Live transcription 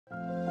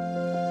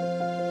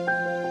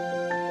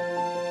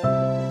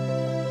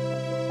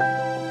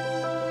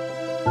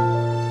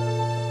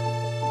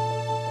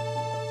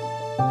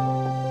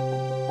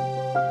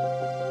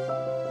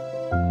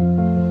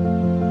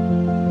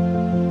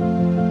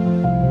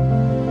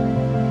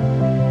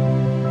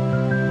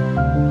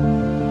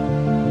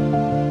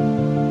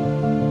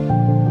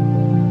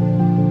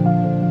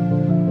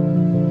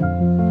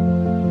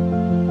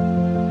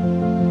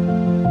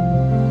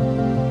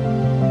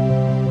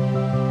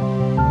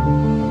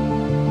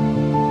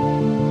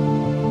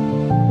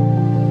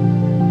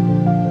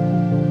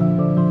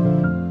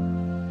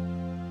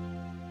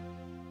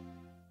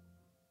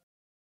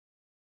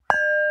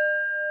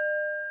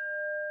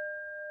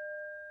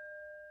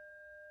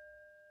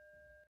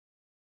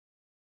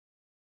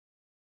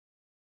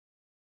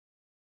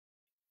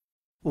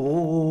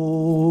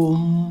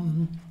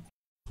Om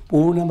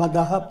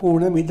Purnamadaha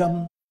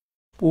Purnamidam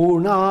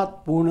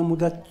Purnat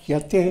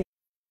Purnamudachyate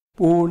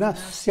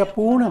Purnasya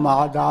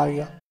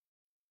Purnamadaya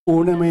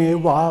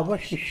Purnameva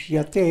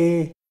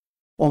Vasishyate.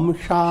 Om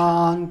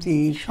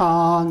Shanti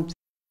Shanti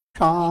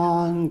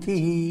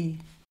Shanti.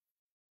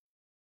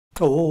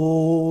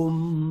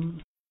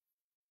 Om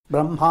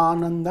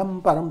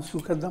Brahmanandam Param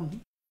Sukhadam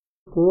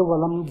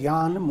Kevalam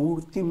Jnana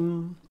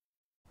Murtim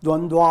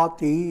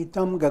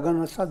Dvandvatitam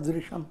Gagana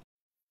Sadrisham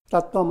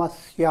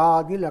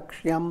Tattvamasya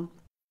Laksham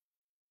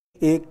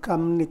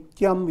Ekam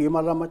Nityam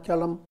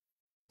Vimalamachalam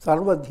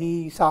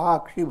Sarvadhi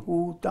Sakshi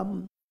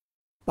Bhutam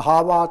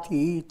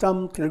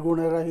Bhavatitam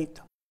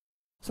Trigunarahitam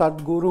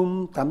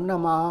Sadgurum Tam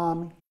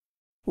Namami.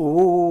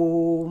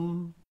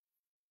 Om.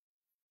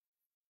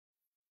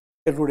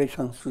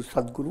 Adorations to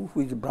Sadguru,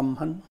 who is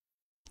Brahman,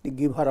 the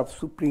giver of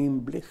supreme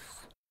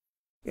bliss,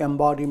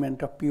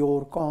 embodiment of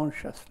pure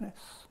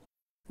consciousness,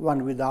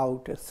 one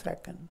without a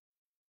second,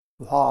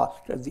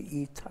 vast as the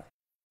ether,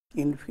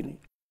 infinite,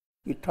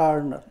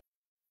 eternal,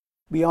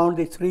 beyond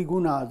the three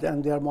gunas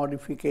and their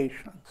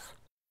modifications,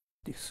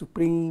 the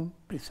supreme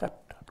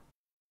preceptor.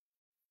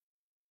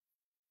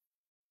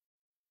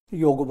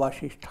 Yoga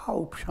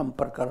Vasistha, Upashama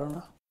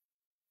Prakarana,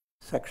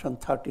 section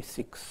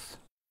 36.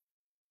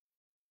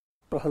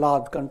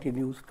 Prahlad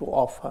continues to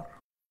offer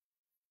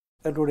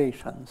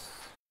adorations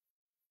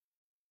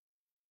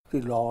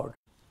to the Lord.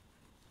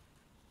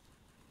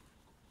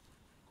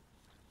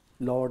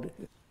 Lord,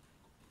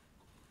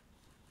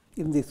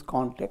 in this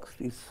context,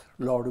 is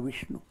Lord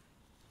Vishnu,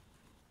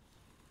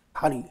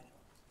 Hari,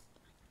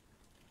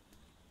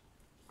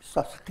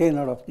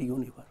 sustainer of the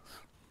universe.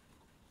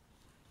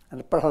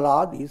 And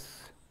Prahlad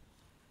is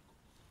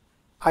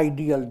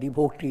ideal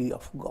devotee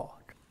of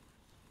God.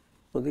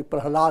 So the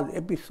Prahlad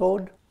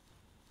episode,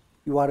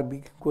 you are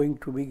going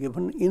to be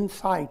given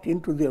insight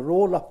into the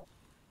role of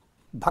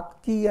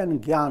bhakti and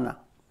jnana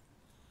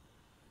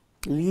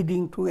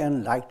leading to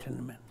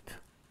enlightenment.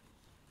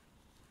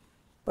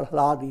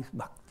 Prahlad is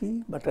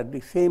bhakti, but at the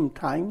same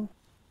time,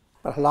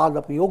 Prahlad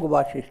of Yoga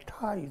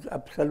Vasistha is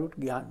absolute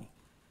jnani.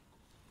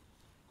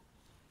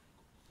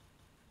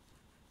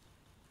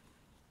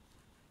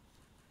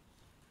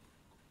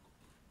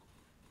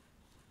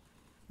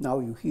 Now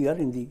you hear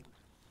in the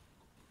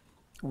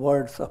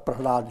words of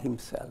Prahlad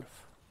himself.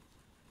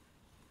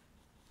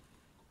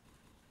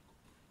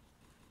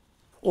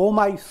 O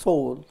my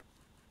soul,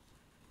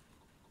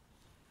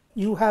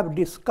 you have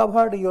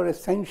discovered your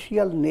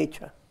essential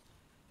nature.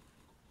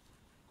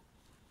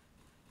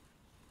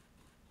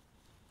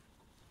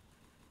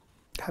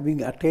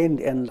 Having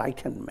attained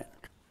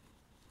enlightenment,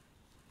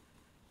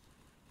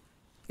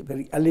 a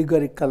very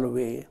allegorical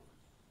way,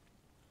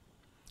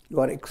 you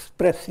are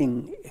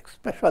expressing a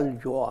special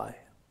joy.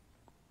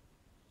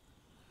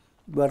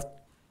 You are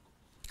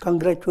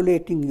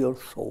congratulating your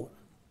soul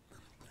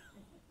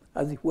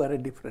as if you are a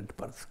different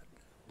person.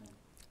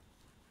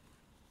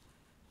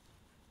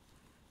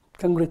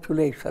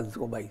 Congratulations,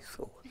 O my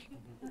soul.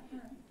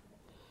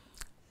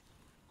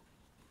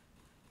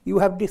 You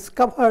have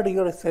discovered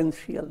your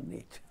essential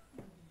nature.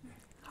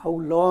 How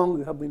long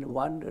you have been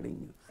wandering,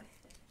 you say.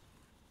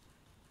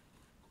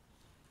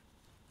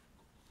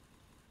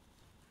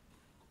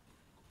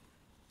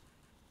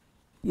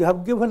 You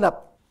have given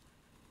up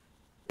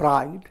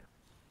pride,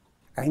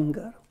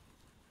 anger,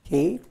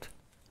 hate,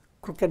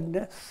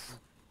 crookedness.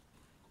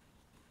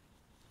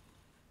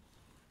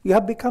 You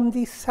have become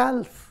the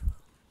self.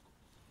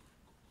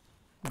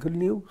 Good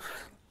news.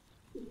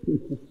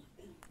 You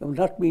have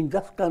not been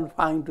just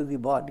confined to the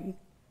body.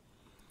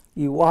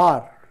 You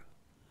are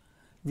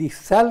the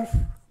self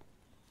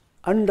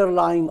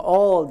underlying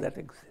all that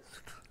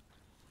exists.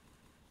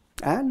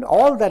 And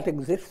all that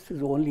exists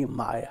is only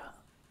Maya.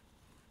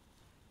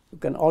 You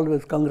can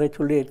always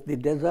congratulate the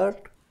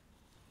desert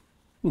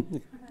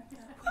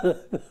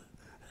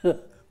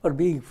for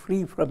being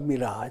free from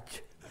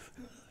mirage.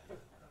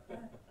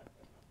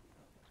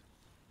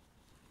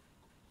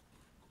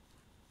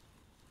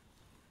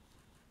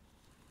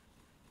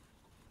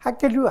 How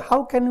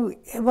can you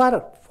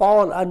ever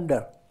fall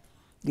under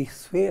the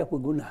sway of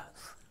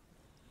gunas?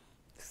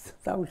 It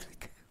sounds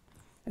like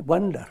a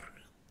wonder.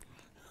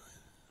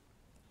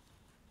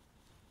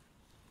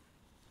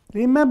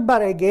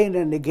 Remember again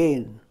and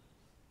again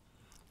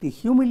the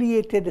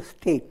humiliated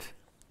state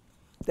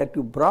that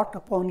you brought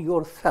upon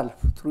yourself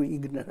through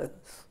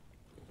ignorance,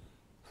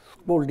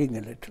 scolding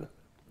a little.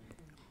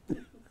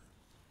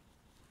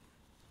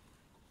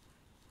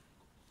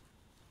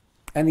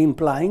 And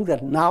implying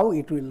that now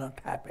it will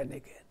not happen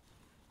again.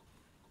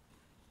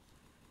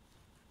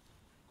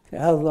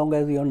 As long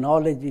as your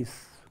knowledge is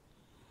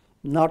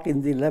not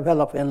in the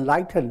level of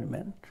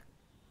enlightenment,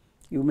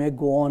 you may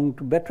go on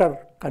to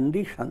better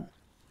condition,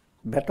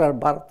 better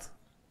birth,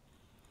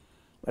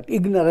 but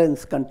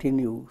ignorance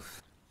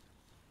continues.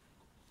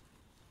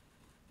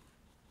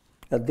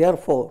 And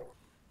therefore,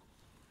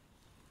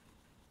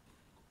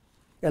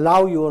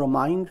 allow your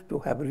mind to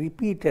have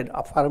repeated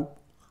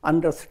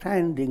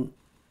understanding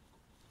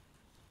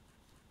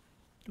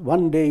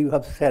One day you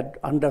have said,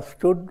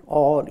 understood,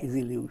 all is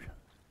illusion.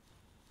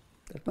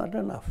 That's not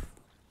enough.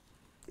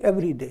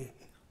 Every day,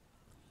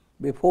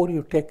 before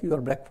you take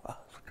your breakfast.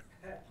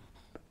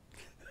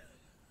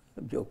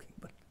 I'm joking,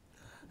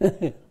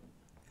 but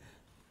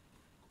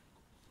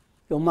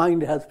your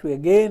mind has to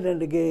again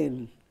and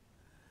again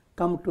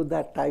come to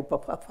that type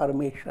of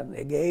affirmation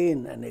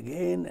again and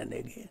again and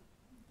again.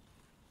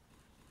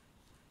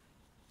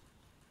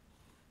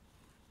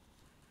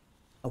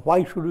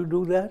 Why should you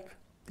do that?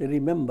 To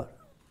remember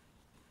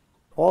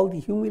all the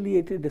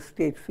humiliated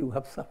states you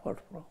have suffered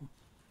from.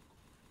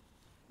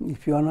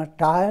 If you are not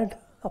tired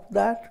of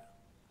that,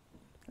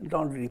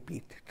 don't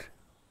repeat it.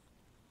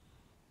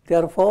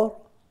 Therefore,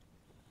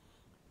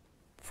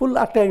 full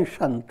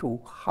attention to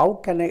how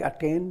can I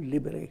attain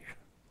liberation.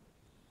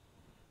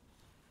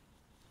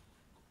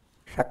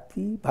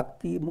 Shakti,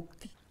 Bhakti,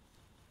 Mukti.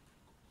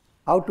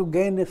 How to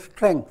gain a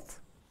strength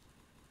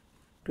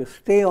to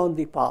stay on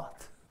the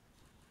path.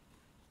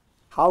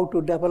 How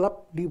to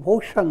develop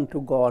devotion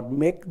to God,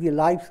 make the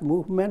life's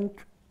movement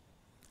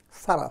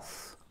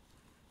saras.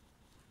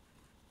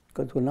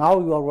 Because now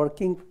you are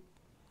working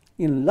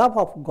in love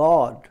of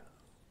God.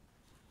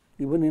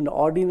 Even in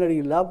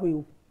ordinary love,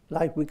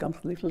 life becomes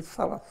little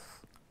saras.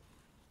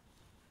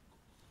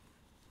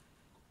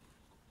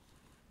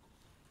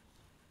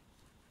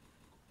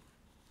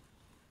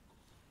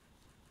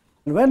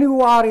 When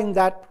you are in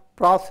that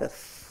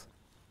process,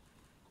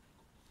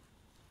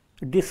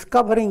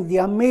 discovering the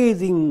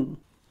amazing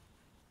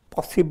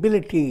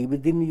possibility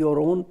within your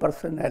own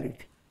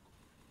personality,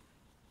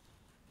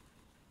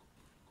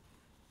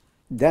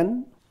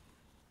 then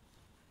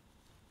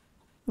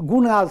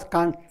gunas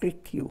can't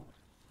trick you.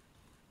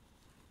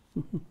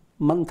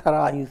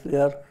 Manthara is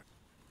there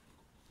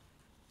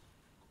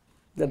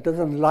that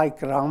doesn't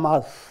like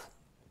Rama's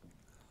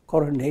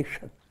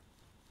coronation.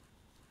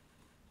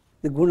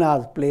 The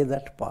gunas play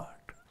that part.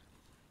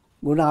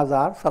 Gunas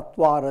are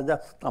sattva,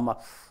 rajas,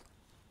 tamas.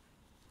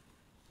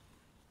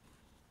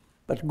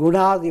 But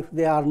gunas, if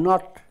they are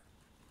not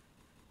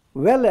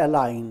well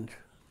aligned,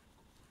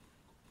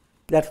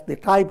 that's the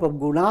type of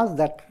gunas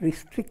that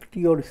restrict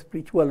your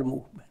spiritual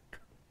movement.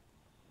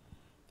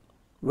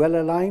 Well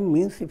aligned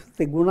means if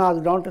the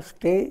gunas don't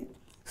stay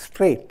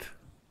straight,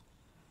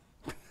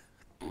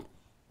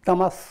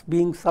 tamas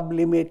being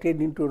sublimated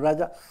into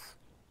rajas,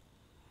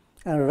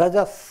 and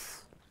rajas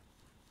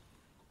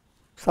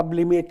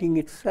sublimating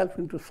itself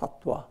into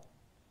sattva.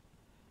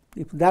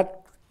 If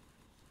that,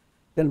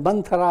 then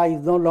Manthara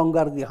is no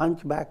longer the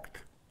hunchbacked,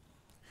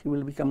 she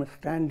will become a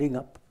standing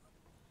up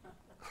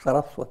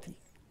Saraswati.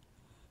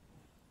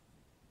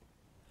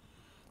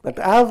 But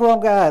as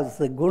long as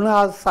the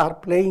gunas are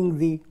playing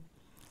the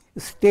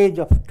stage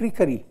of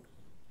trickery,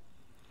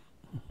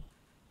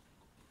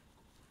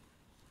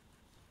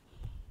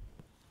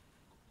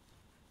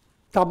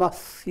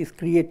 tamas is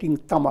creating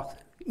tamas,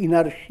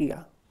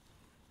 inertia.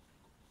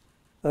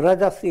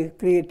 Rajas is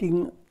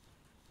creating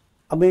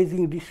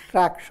amazing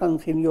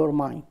distractions in your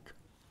mind.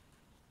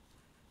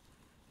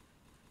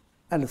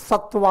 And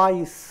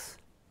sattva is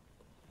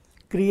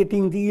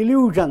creating the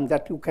illusion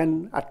that you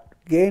can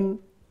gain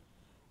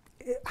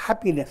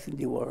happiness in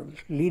the world,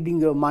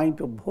 leading your mind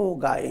to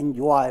bhoga,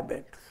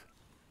 enjoyment.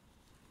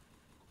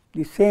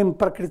 The same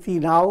Prakriti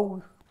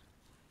now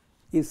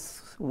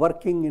is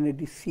working in a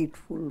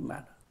deceitful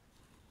manner.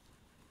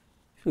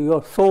 So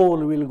your soul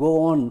will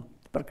go on,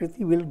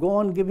 Prakriti will go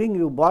on giving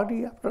you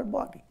body after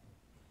body.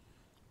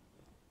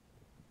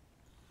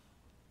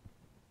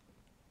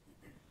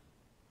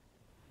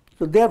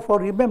 So therefore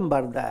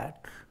remember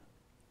that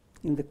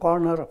in the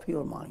corner of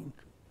your mind.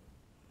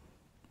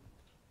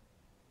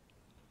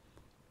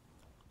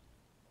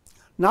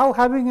 Now,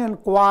 having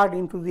inquired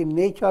into the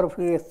nature of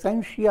your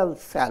essential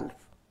self,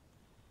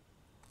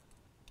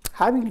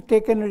 having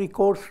taken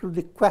recourse to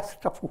the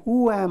quest of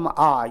who am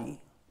I,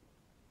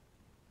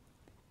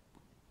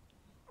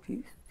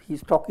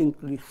 he's talking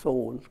to the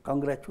soul,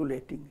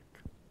 congratulating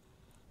it,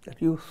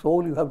 that you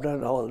soul, you have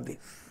done all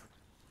this.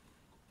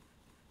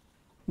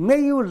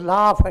 May you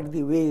laugh at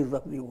the ways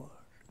of the world,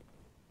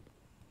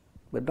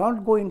 but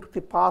don't go into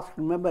the past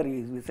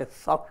memories with a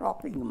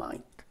shocking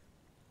mind.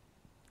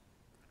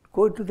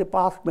 Go to the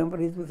past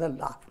memories with a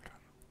laughter.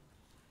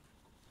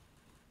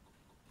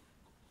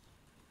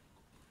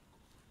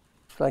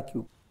 It's like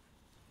you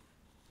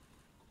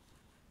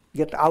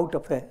get out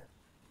of a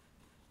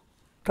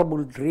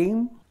troubled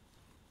dream,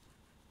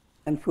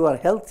 and if you are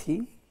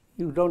healthy,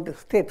 you don't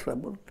stay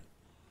troubled.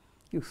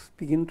 You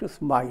begin to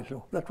smile.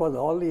 Oh, that was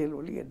only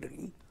a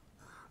dream.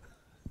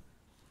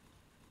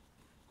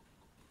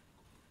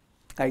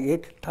 I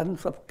ate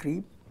tons of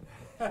cream.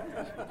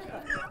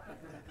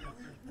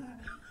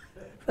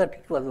 But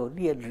it was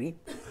only a dream.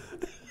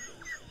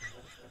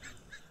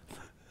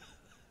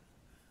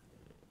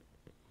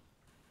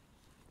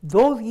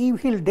 Those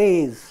evil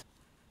days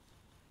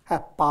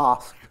have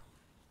passed,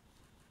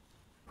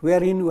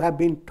 wherein you have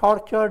been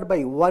tortured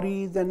by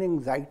worries and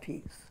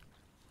anxieties.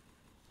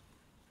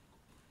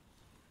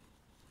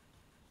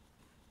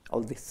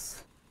 All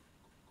this.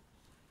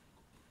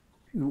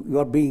 You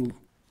are being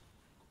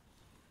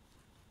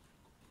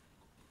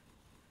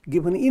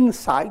give an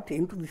insight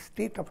into the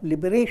state of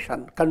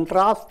liberation,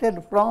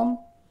 contrasted from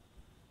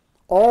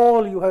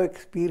all you have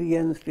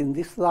experienced in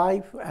this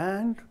life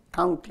and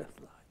countless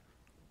lives.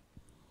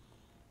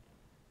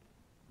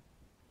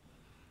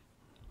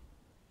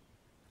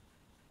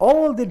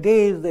 All the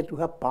days that you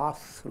have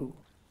passed through,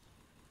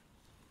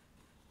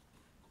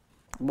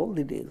 all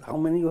the days, how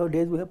many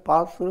days you have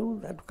passed through,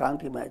 that you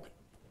can't imagine.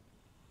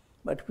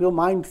 But if your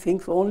mind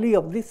thinks only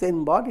of this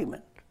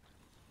embodiment,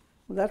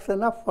 that's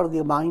enough for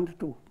the mind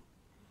to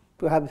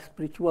have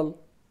spiritual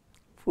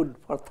food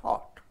for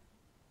thought.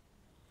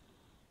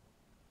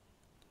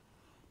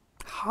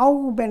 How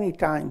many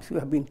times you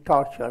have been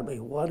tortured by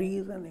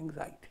worries and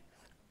anxieties.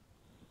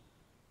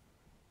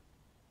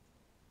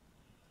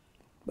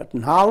 But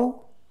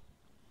now,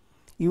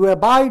 you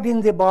abide in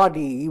the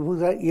body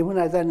even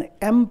as an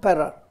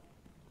emperor,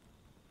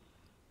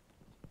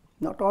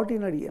 not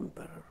ordinary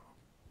emperor,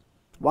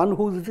 one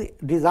whose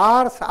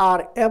desires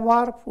are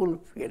ever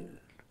fulfilled.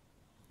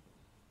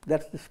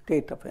 That's the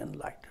state of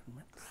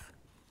enlightenment.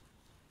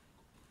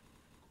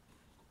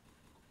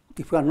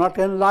 If you are not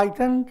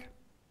enlightened,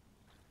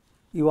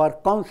 you are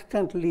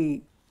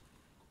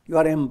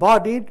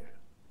embodied,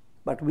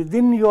 but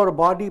within your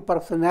body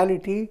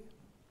personality,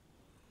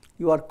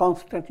 you are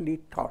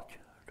constantly tortured.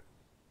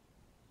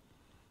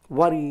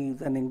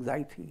 Worries and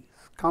anxieties,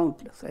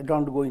 countless. I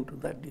don't go into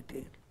that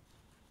detail.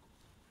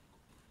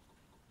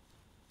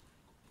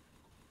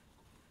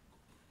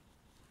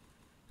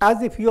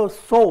 As if your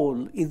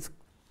soul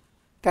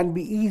can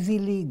be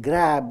easily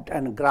grabbed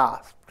and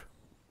grasped.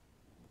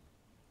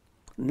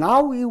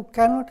 Now you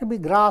cannot be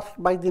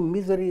grasped by the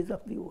miseries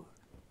of the world.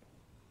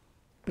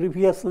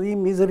 Previously,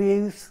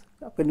 miseries,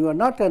 when you are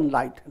not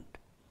enlightened,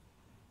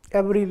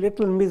 every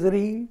little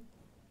misery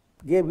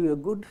gave you a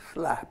good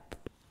slap.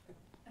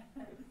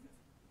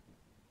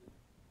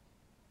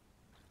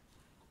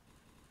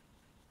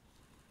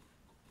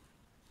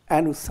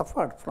 And you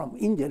suffered from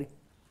injury.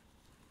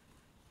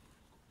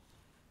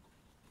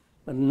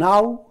 But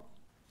now,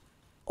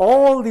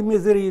 all the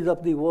miseries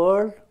of the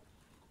world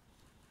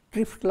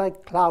drift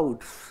like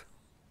clouds,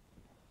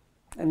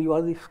 and you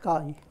are the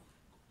sky.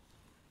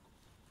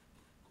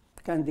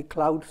 Can the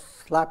clouds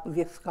slap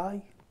the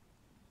sky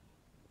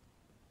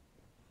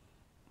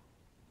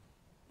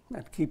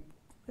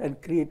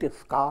and create a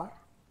scar?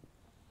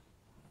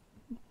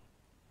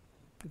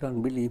 You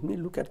don't believe me?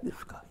 Look at the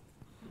sky.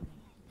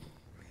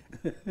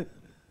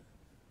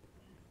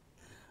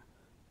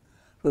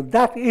 So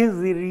that is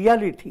the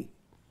reality.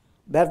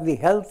 That's the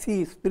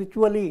healthy,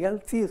 spiritually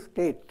healthy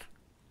state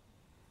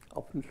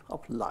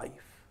of life.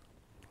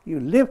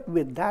 You live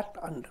with that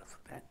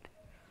understanding,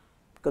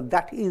 because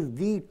that is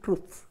the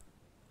truth.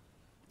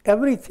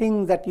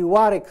 Everything that you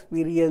are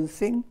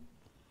experiencing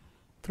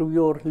through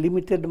your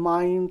limited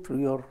mind, through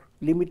your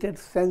limited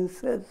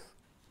senses,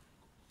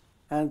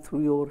 and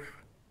through your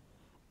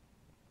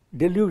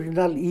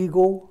delusional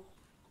ego,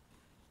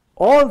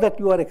 all that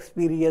you are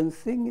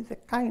experiencing is a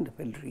kind of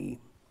a dream.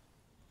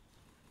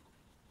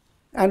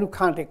 And you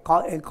can't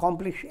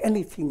accomplish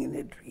anything in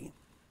a dream.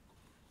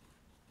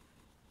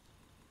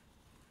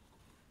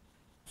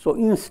 So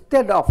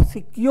instead of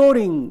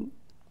securing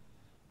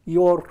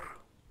your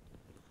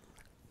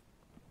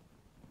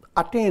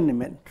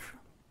attainment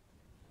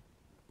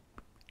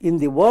in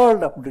the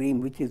world of dream,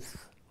 which is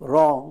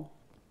wrong,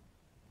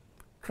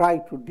 try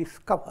to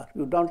discover.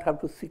 You don't have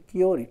to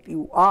secure it.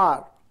 You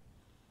are.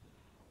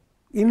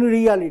 In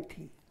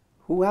reality,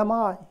 who am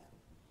I?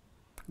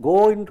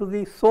 Go into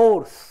the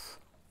source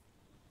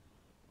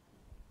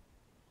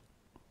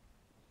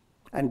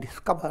and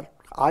discover,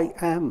 I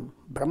am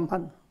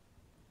Brahman.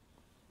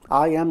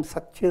 I am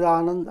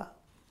Satchidananda.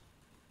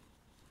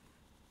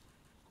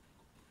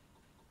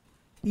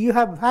 You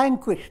have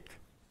vanquished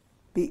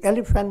the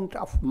elephant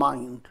of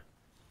mind.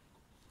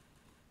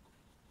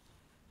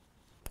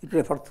 It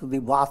refers to the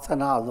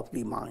vasanas of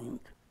the mind,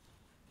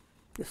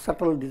 the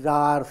subtle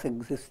desires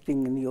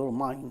existing in your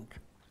mind.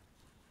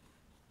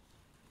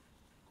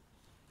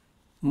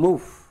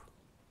 Move.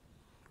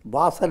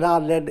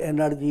 Vasana-led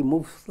energy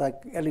moves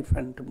like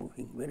elephant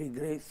moving, very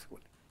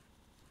gracefully.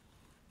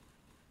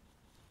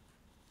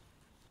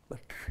 But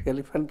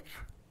elephant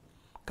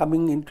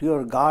coming into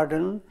your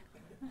garden,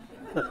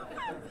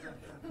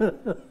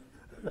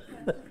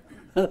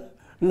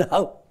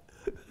 now,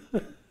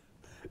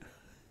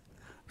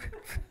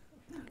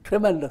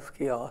 tremendous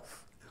chaos.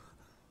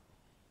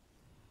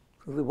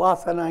 So the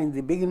vasana in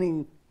the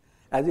beginning,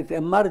 as it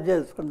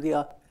emerges from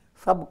the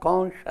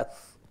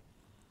subconscious,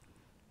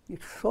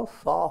 it's so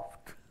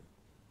soft,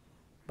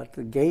 but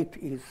the gait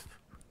is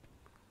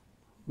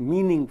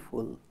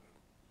meaningful,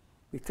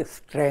 with a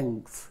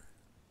strength,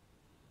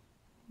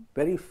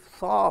 very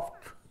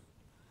soft,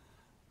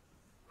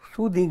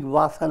 soothing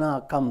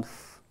vasana comes,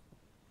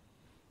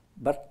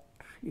 but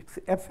its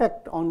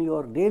effect on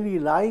your daily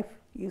life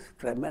is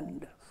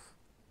tremendous,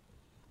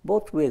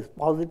 both ways,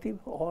 positive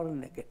or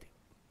negative.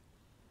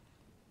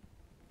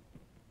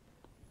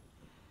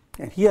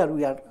 And here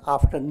we are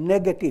after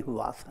negative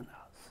vasanas.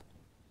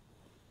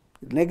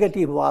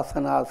 Negative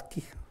vasanas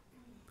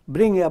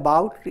bring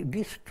about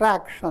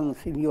distractions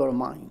in your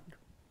mind.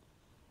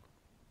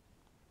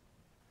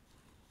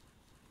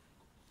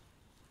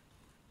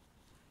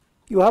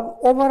 You have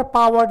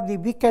overpowered the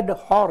wicked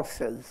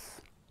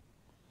horses.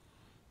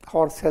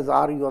 Horses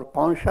are your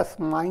conscious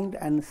mind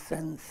and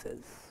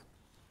senses.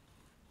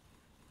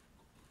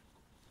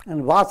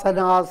 And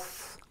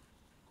vasanas,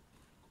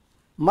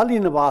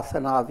 malin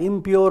vasanas,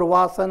 impure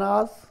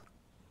vasanas,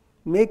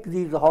 make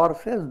these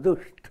horses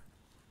dusht,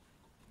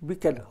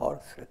 wicked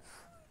horses.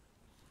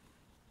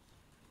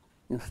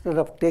 Instead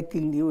of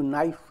taking you a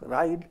nice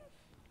ride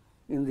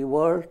in the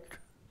world,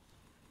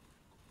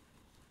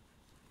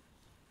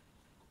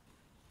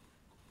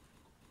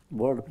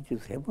 which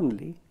is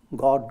heavenly,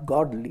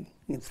 godly,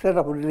 instead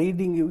of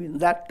leading you in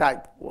that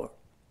type of world,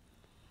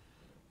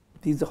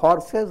 these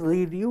horses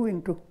lead you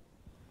into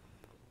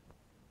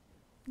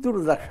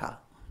Durdasha,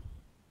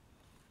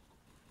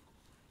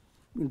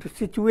 into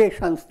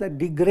situations that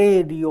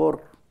degrade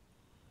your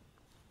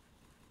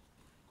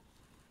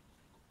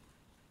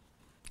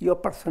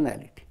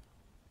personality.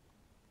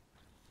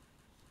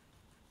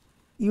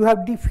 You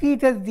have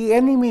defeated the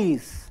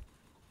enemies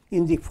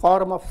in the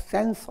form of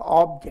sense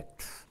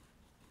objects.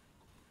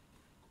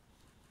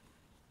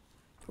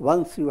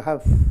 Once you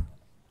have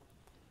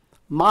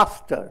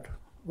mastered,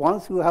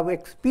 once you have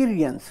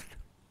experienced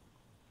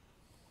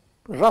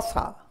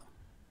rasa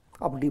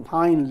of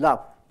divine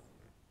love,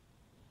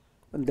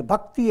 when the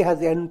bhakti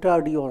has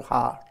entered your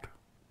heart,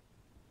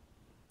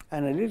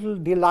 and a little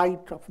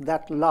delight of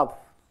that love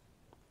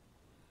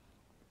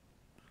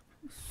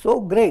so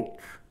great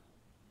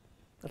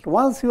that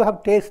once you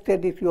have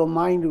tasted it, your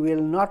mind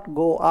will not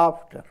go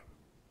after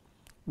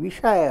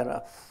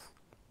Vishayaras.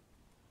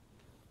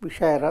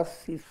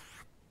 Vishayaras is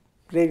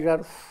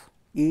pleasures,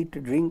 eat,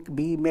 drink,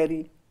 be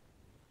merry.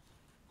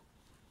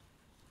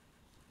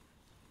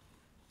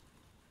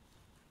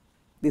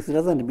 This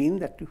doesn't mean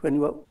that when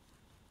you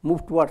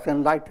move towards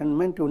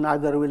enlightenment, you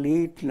neither will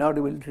eat, nor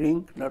will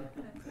drink, nor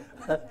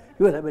you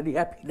will have any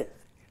happiness.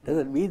 It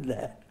doesn't mean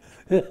that.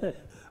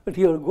 But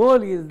your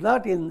goal is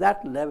not in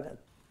that level.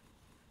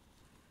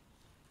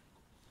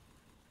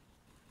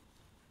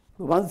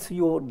 Once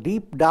you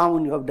deep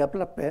down you have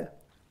developed a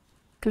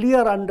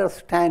clear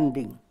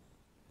understanding,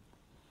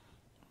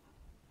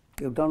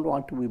 you don't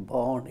want to be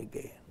born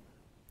again.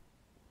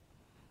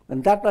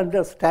 When that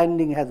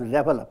understanding has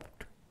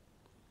developed,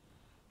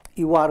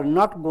 you are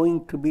not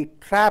going to be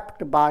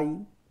trapped by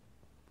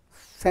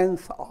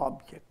sense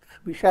objects.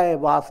 Vishaya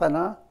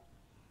Vasana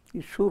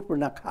is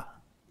Shurpanakha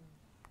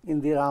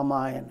in the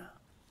Ramayana.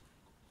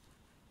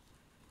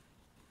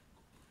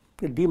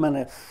 The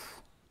demoness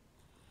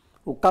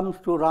who comes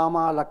to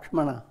Rama,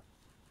 Lakshmana,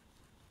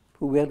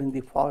 who were in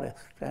the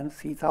forest, and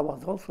Sita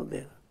was also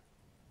there.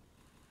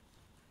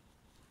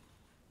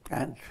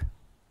 And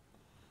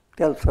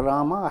tells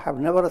Rama, I have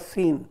never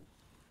seen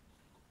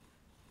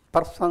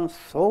person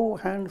so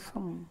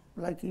handsome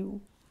like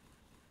you.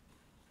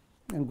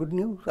 And good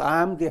news,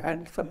 I am the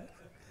handsome,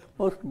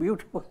 most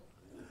beautiful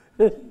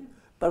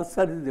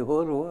person in the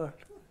whole world.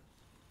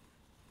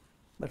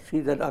 But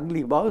she's an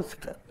ugly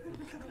monster.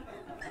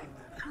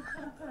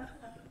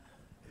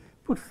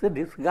 Puts a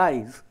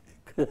disguise,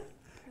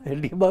 a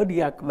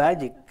demoniac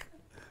magic,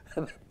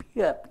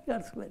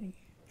 appears very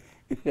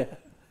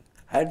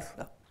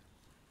handsome,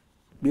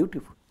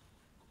 beautiful.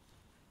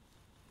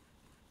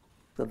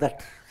 So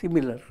that's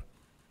similar.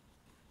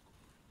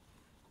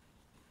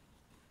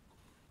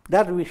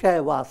 That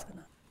Vishaya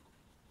Vasana.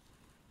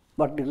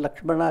 What did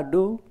Lakshmana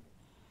do?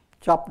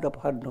 Chopped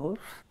up her nose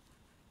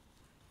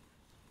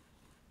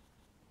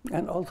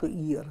and also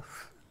ears.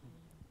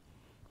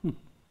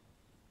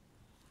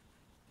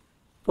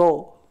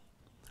 So,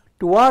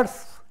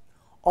 towards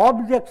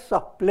objects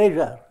of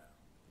pleasure,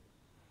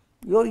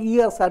 your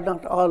ears are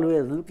not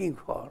always looking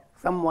for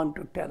someone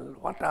to tell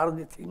what are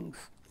the things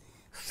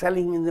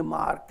selling in the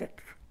market,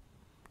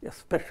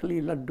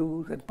 especially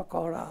laddus and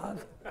pakoras,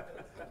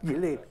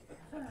 jalebi.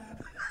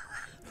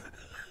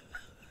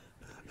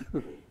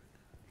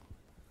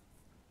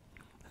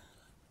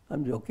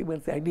 I'm joking,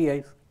 but the idea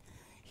is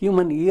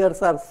human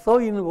ears are so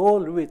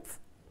involved with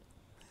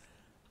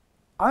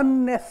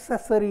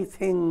unnecessary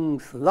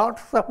things,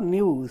 lots of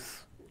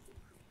news.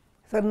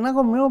 So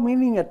no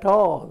meaning at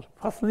all.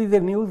 Firstly, the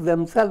news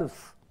themselves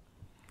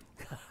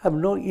have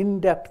no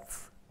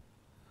in-depth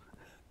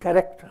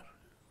character.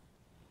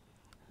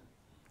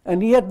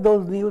 And yet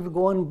those news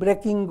go on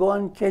breaking, go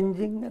on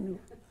changing, and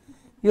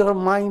your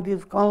mind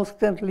is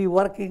constantly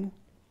working.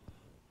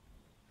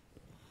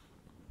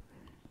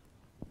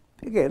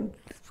 Again,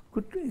 it's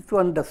good to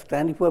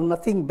understand if you have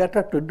nothing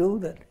better to do,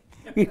 that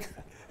it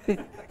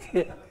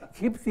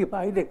keeps the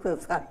mind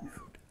exercised.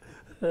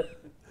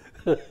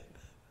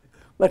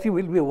 But you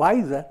will be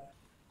wiser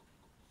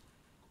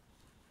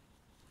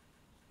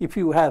if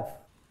you have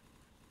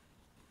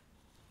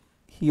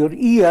your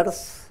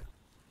ears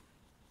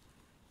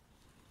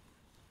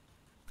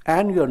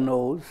and your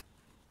nose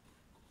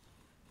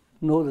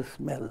know the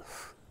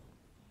smells.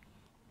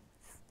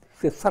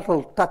 It's a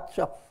subtle touch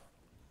of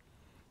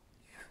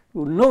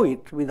You know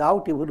it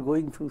without even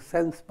going through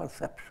sense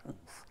perceptions.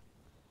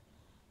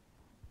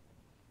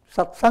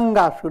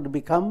 Satsanga should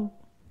become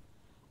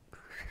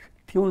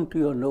tuned to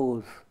your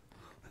nose.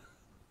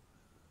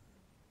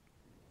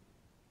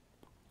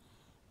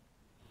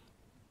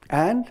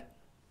 And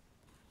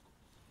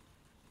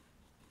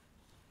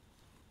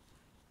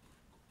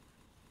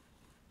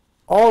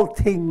all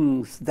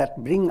things that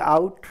bring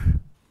out,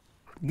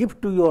 give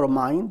to your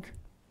mind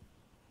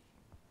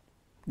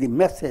the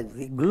message,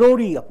 the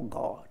glory of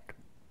God.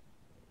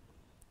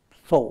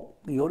 So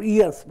your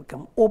ears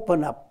become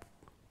open up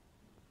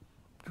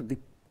to the,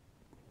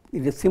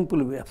 in a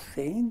simple way of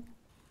saying,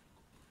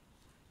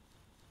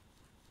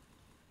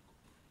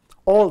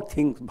 all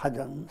things,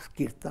 bhajans,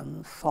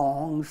 kirtans,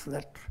 songs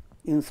that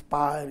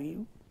inspire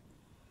you,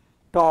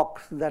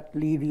 talks that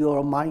lead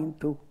your mind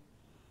to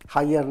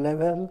higher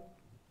level,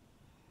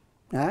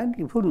 and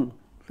even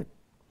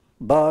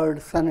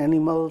birds and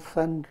animals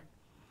and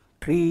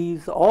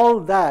trees, all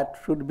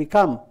that should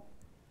become,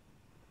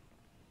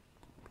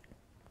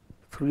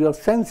 through your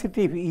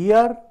sensitive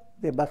ear,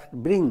 they must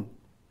bring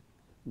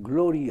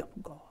glory of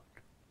God.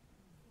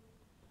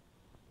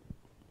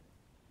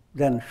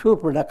 Then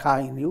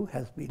Shurpadaka in you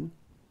has been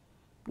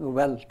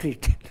well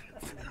treated.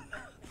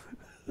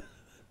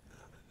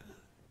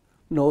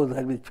 Nose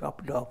has been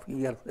chopped off,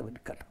 ears have been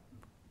cut off.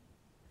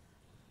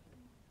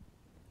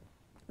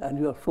 And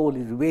your soul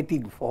is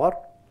waiting for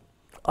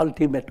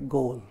ultimate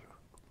goal,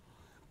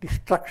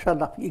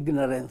 destruction of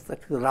ignorance.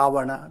 That's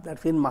Ravana,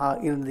 that's in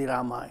the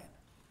Ramayana.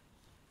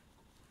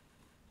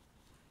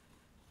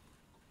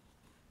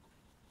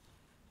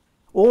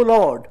 O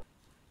Lord,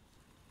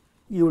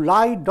 you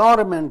lie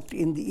dormant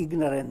in the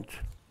ignorant,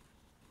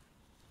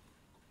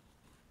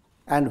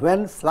 and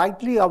when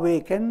slightly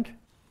awakened,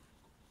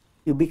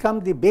 you become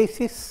the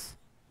basis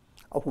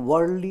of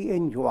worldly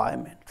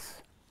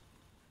enjoyments.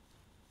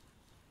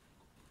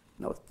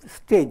 Now,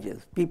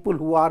 stages, people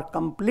who are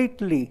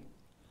completely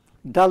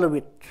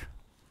dull-wit,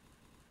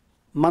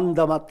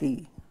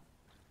 mandamati,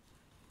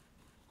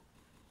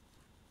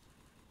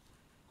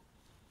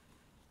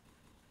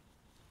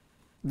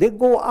 they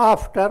go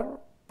after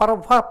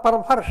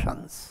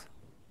perversions.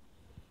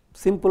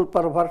 Simple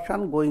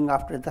perversion, going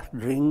after just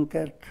drink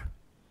it,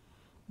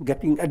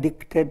 getting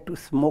addicted to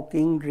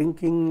smoking,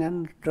 drinking,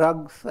 and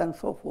drugs, and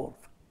so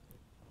forth.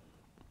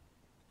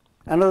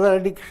 Another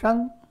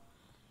addiction,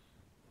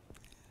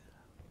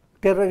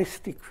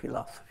 terroristic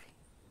philosophy.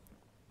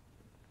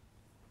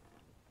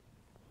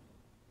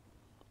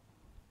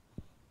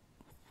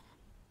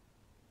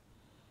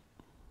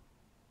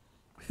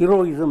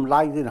 Heroism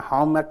lies in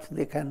how much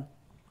they can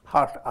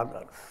hurt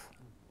others.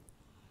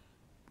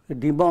 A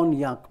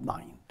demoniac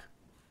mind.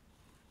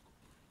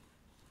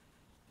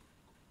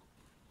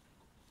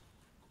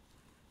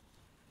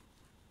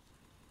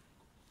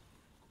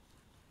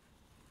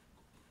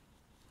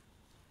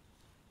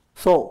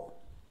 So,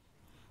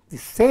 the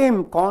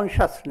same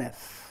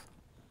consciousness,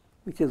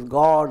 which is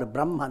God,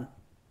 Brahman,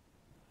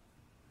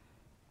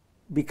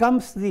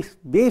 becomes the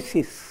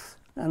basis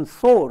and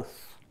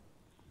source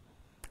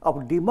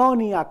of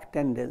demoniac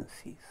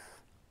tendencies.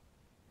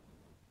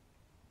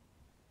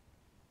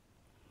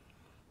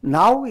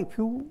 Now, if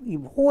you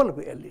evolve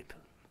a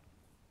little,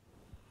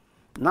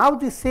 now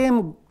the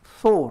same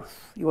source,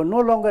 you are no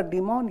longer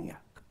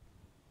demoniac,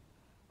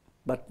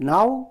 but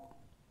now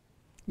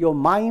your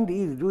mind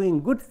is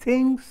doing good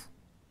things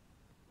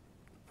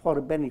for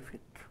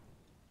benefit,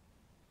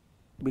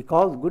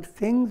 because good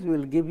things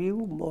will give you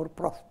more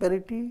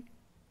prosperity,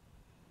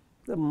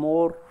 the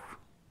more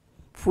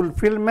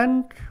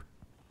fulfillment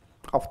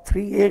of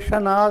three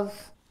ashanas,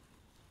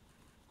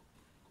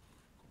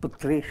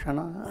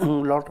 putreshana, a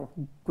lot of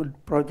good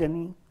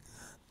progeny,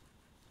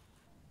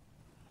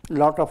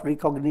 lot of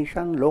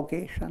recognition,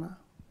 lokeshana,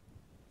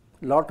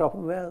 lot of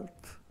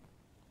wealth.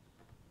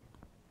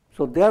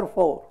 So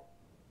therefore,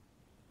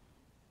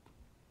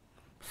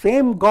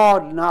 same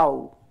God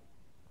now,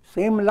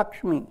 same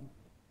Lakshmi,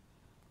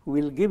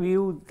 will give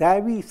you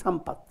Davi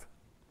Sampat.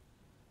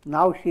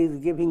 Now she is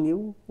giving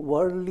you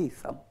worldly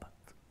Sampat.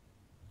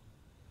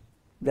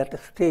 That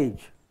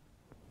stage.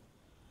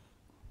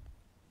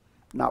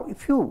 Now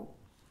if you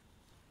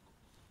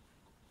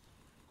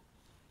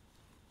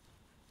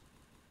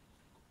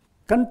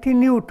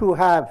continue to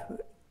have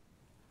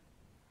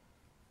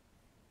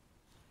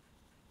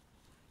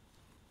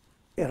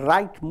a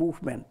right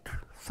movement,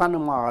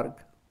 Sanmarg,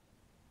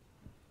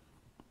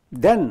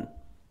 then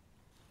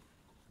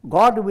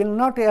God will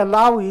not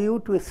allow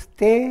you to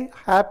stay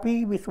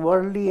happy with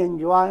worldly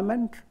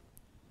enjoyment.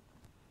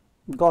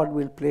 God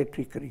will play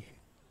trickery.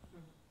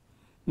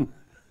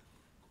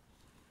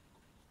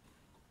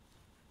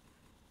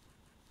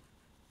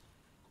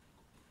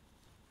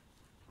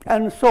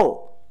 And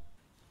so,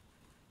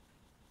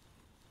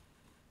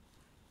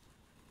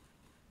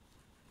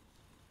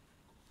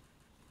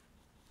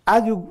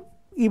 as you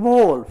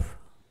evolve,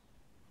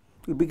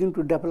 you begin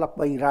to develop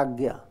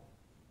vairagya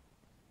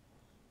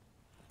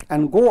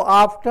and go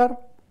after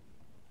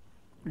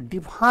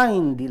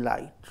divine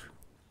delight.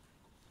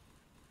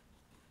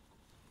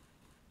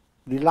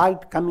 the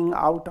light coming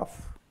out of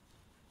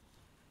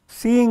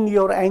seeing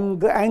your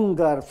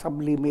anger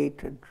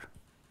sublimated,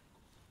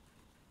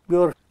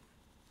 your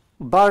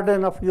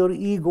burden of your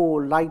ego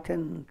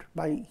lightened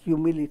by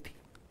humility,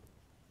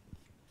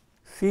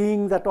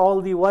 seeing that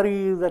all the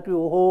worries that you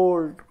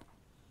hold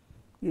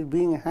is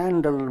being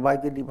handled by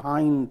the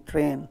divine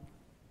train.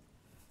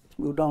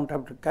 You don't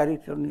have to carry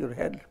it on your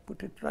head,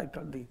 put it right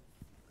on the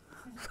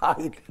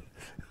side.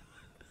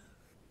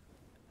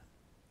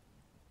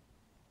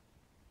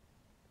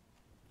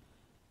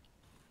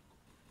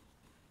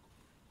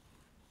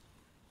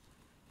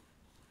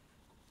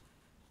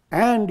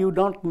 And you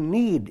don't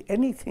need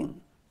anything.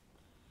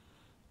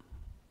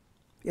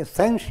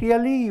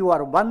 Essentially, you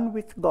are one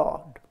with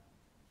God.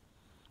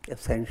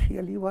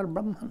 Essentially, you are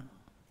Brahman.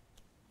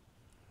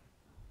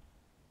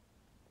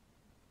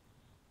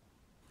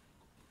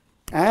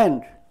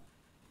 And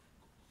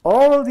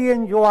all the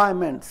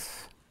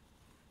enjoyments,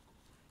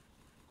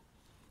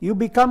 you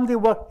become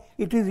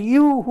it is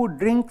you who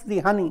drink the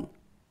honey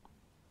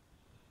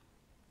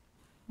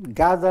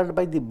gathered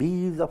by the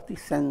bees of the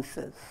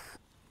senses.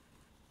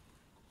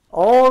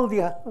 All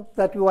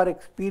that you are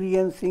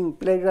experiencing,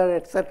 pleasure,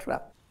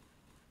 etc.,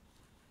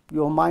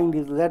 your mind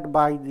is led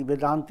by the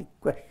Vedantic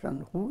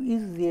question, who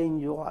is the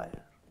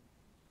enjoyer?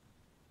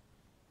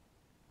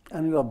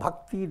 And your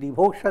bhakti,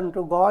 devotion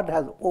to God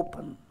has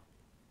opened.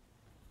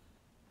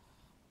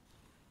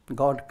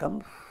 God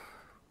comes,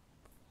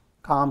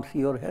 calms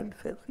your head,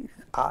 says,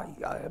 I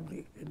am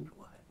the enjoyer.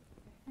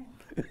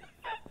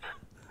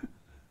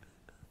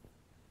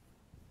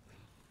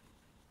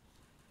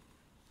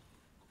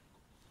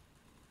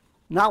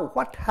 Now,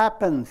 what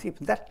happens if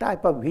that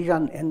type of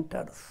vision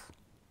enters?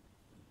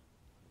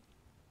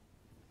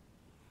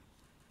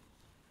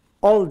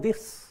 All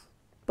this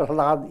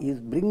Prahlad is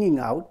bringing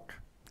out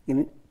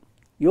in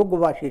Yoga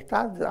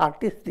Vasistha.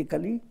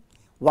 Artistically,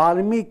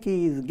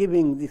 Valmiki is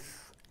giving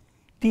this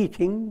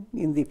teaching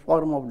in the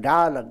form of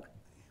dialogue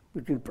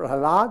between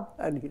Prahlad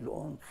and his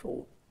own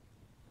soul.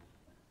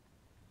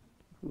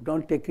 You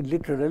don't take it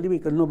literally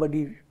because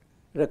nobody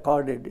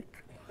recorded it.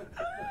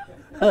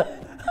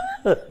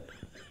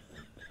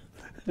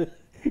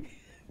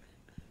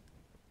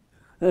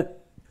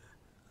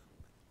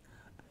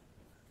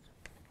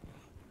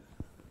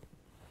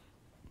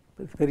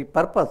 Its very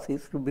purpose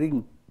is to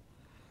bring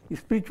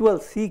spiritual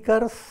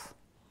seekers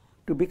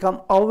to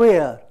become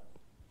aware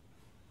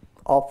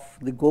of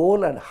the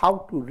goal and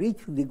how to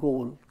reach the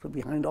goal. So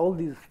behind all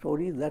these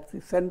stories, that's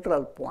the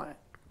central point.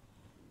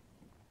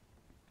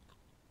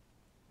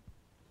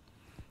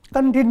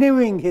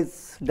 Continuing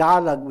his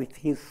dialogue with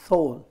his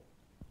soul,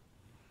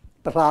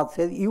 Prahlad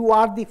says, you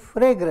are the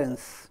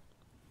fragrance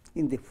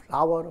in the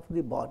flower of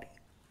the body.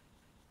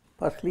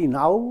 First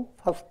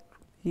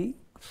he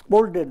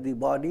scolded the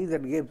body,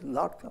 that gave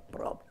lots of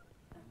problems.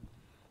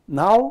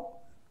 Now,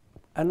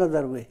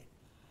 another way.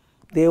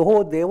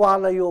 Deho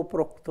devalayo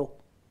prokto.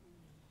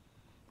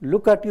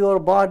 Look at your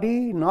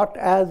body not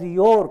as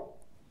your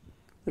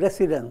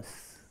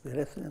residence, the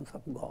residence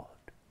of God.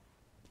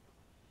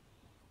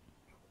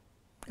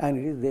 And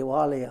it is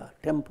Devalaya,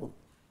 temple.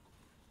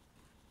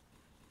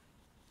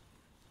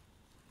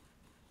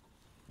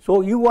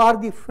 So you are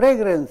the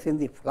fragrance in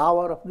the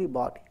flower of the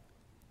body.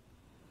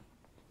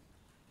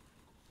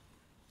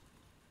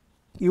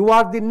 You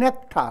are the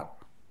nectar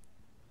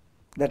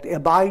that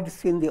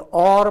abides in the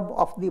orb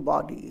of the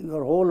body.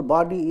 Your whole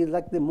body is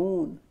like the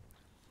moon.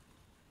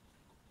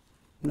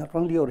 Not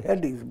only your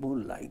head is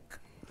moon-like.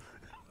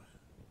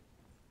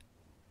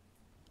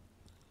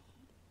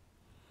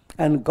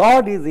 And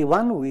God is the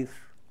one who is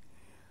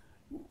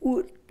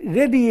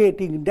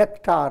radiating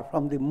nectar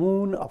from the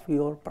moon of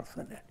your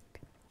personality.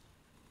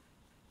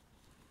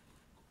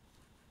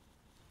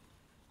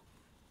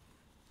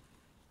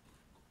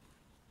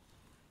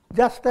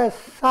 Just as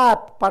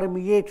sap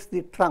permeates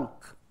the trunk,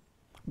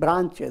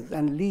 branches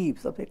and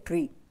leaves of a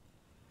tree,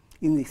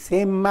 in the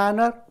same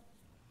manner,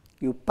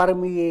 you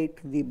permeate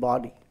the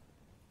body.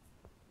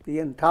 The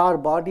entire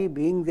body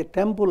being the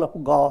temple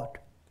of God.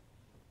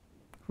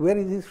 Where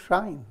is his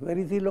shrine? Where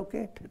is he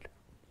located?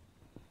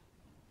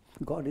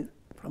 God is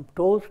from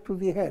toes to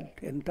the head.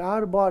 The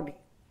entire body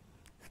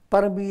is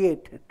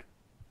permeated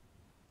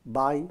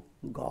by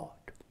God.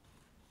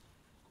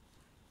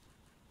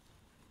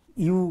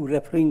 You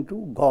referring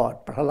to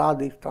God.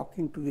 Prahlad is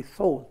talking to the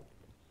soul.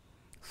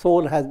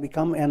 Soul has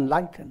become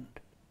enlightened.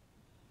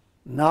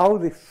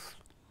 Now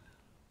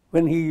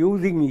when he is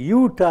using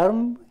you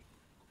term,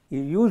 he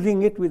is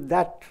using it with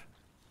that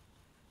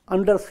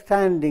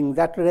understanding,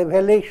 that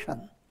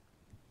revelation,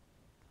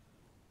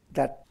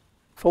 that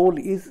soul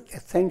is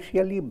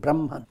essentially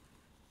Brahman.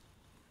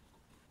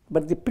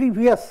 But the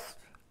previous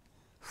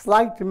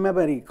slight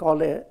memory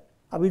called a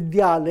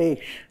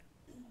avidyalesh,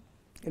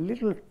 a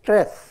little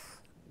tress,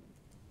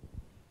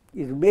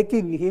 is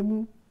making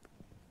him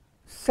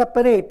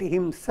separate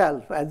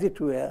himself, as it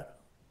were,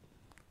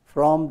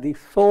 from the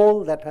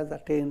soul that has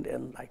attained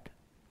enlightenment,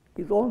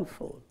 his own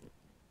soul.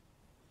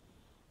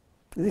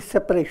 This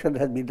separation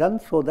has been done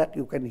so that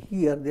you can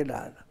hear the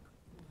dialogue.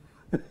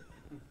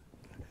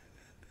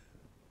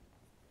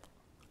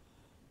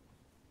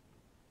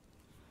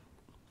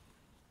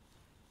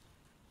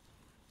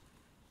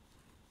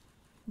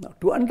 Now,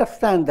 to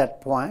understand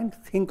that point,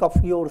 think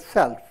of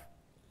yourself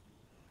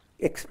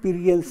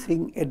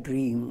experiencing a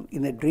dream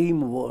in a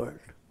dream world.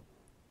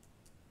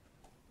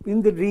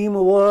 In the dream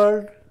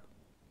world,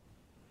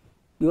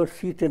 you are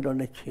seated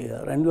on a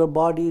chair and your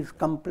body is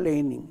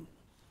complaining.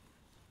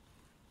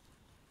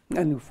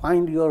 And you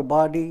find your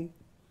body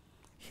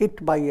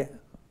hit by a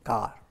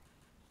car.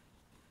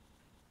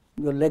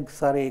 Your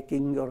legs are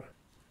aching, your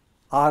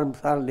arms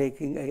are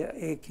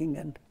aching,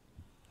 and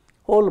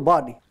whole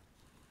body.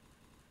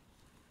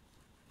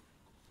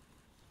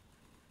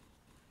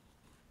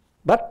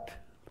 But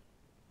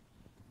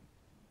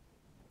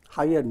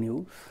higher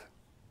news,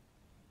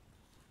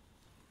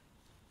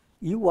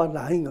 you are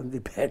lying on the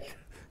bed.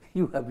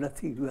 You have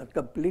nothing, you are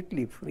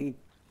completely free.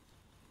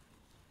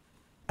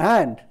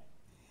 And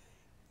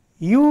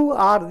you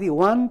are the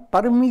one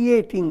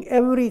permeating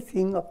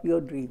everything of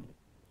your dream.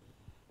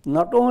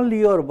 Not only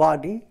your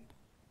body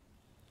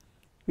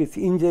with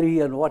injury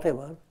and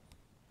whatever,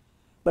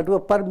 but you are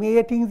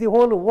permeating the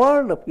whole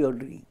world of your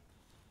dream.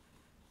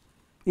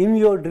 In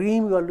your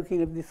dream, you are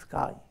looking at the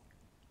sky.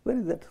 Where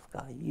is that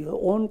sky? Your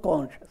own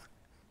consciousness.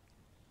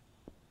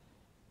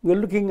 You are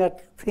looking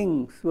at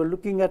things, you are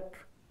looking at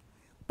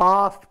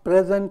past,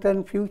 present,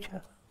 and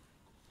future.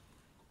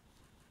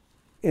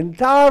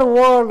 Entire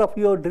world of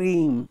your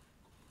dream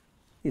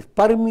is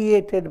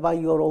permeated by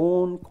your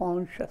own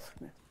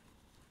consciousness.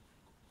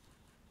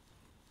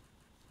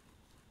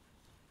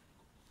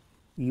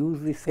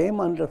 Use the same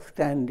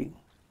understanding.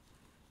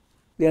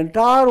 The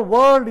entire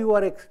world you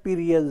are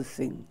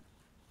experiencing,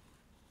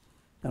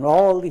 and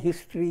all the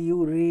history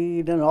you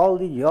read, and all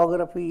the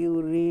geography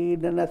you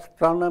read, and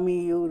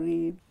astronomy you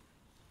read,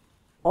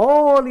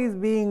 all is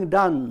being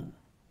done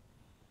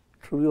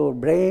through your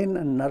brain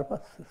and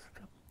nervous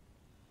system.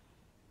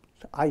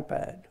 The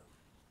iPad.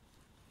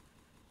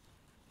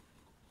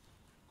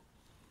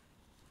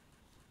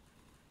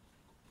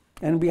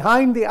 And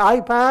behind the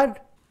iPad,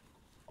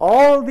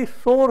 all the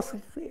source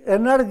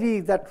energy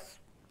that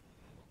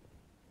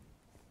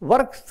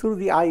works through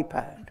the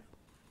iPad,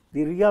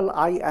 the real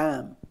I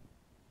am,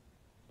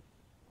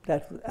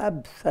 that's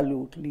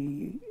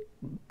absolutely,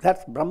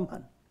 that's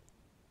Brahman.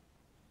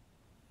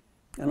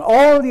 And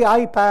all the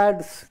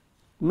iPads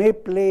may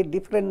play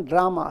different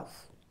dramas.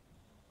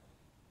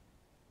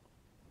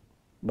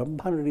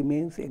 Brahman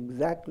remains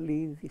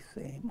exactly the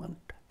same, untouched.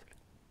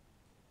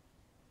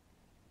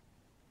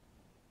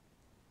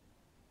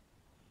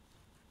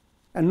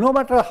 And no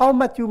matter how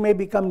much you may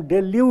become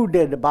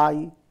deluded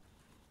by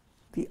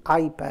the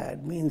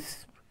iPad,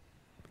 means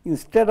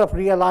instead of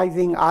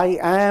realizing I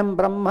am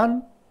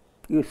Brahman,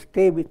 you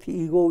stay with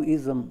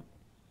egoism.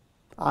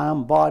 I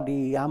am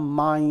body, I am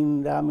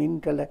mind, I am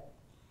intellect.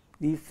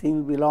 These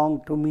things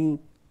belong to me.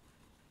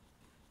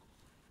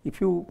 If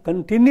you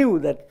continue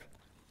that,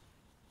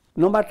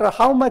 no matter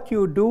how much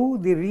you do,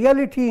 the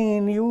reality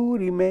in you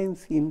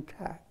remains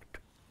intact.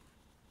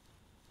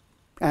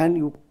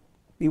 And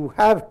you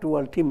have to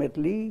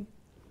ultimately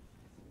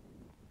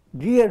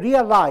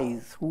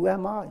realize, who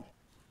am I?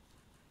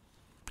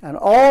 And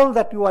all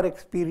that you are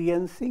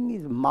experiencing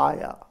is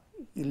Maya,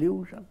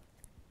 illusion.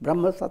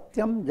 Brahma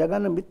Satyam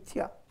Jagana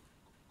Mithya.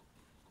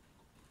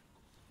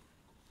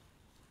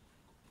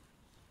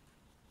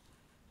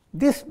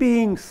 This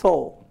being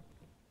so,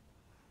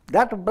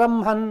 that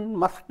Brahman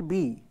must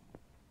be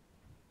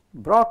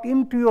brought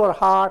into your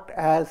heart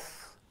as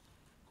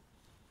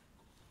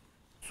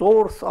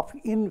source of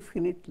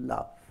infinite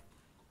love.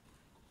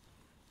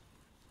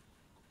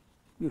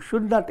 You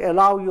should not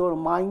allow your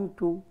mind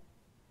to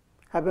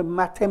have a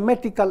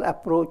mathematical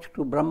approach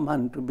to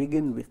Brahman to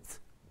begin with.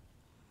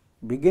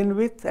 Begin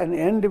with and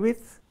end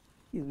with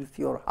is with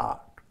your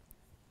heart.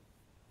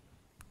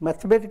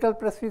 Mathematical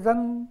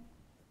precision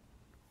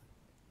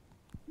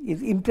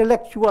is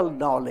intellectual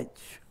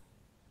knowledge.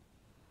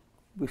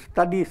 We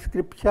study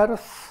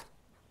scriptures.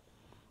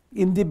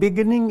 In the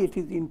beginning, it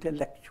is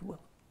intellectual.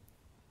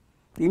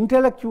 The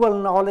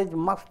intellectual knowledge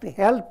must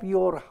help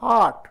your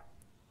heart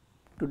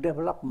to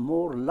develop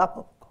more love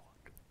of God.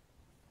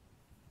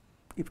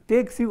 If it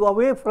takes you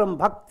away from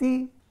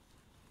bhakti,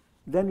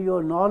 then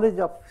your knowledge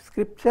of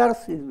scriptures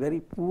is very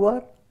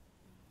poor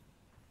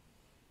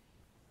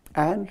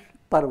and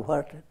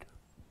perverted.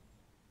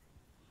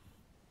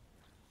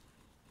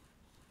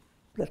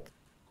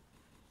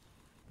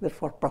 That's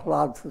what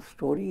Prahlad's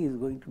story is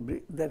going to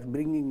bring, that's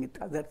bringing it,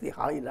 that's the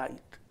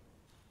highlight.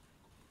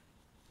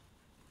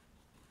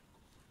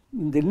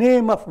 In the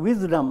name of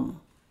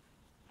wisdom,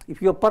 if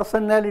your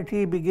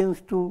personality begins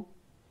to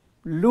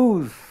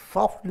lose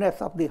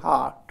softness of the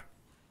heart,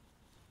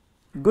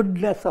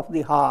 goodness of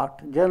the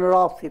heart,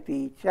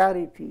 generosity,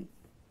 charity,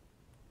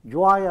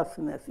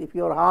 joyousness, if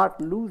your heart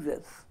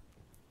loses,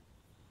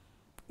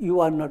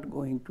 you are not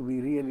going to be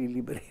really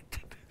liberated.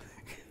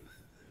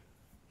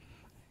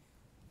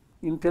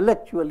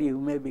 Intellectually, you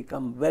may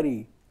become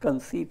very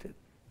conceited,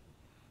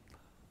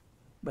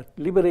 but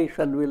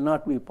liberation will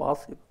not be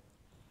possible.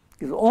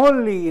 It is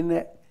only in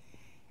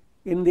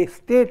the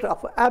state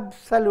of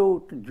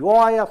absolute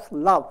joyous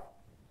love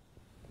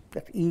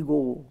that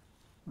ego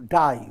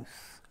dies.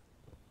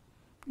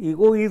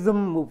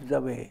 egoism moves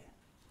away.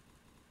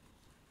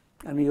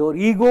 And your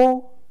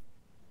ego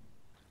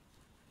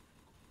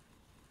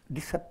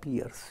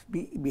disappears.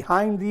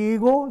 Behind the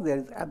ego, there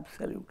is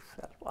absolute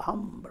self,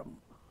 Aham Brahma.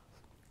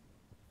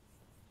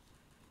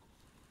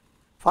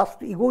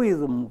 First,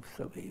 egoism moves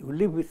away. You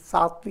live with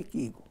sattvic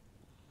ego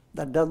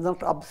that does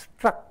not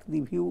obstruct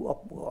the view of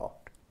God.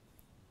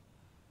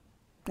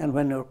 And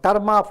when your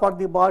karma for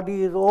the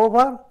body is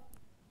over,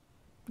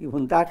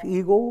 even that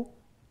ego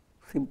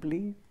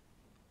simply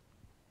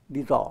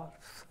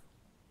dissolves.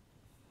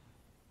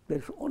 There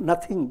is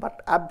nothing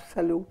but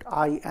absolute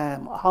I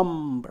am,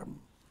 Aham Brahma.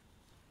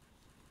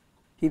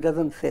 He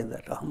doesn't say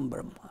that, Aham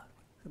Brahma.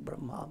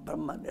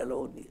 Brahman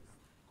alone is.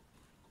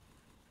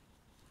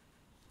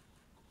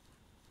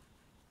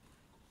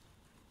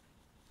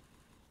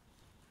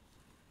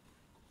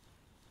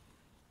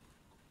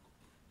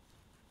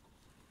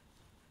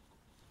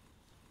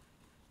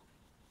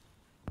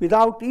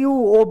 Without you,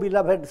 O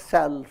beloved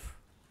self,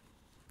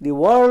 the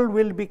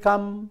world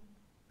becomes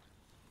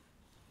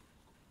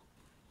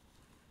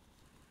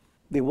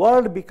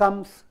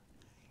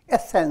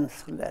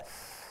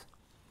essenceless.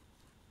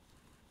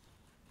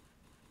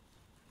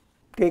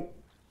 Take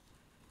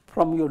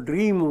from your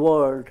dream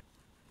world,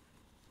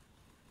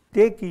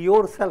 take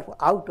yourself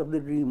out of the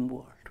dream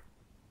world.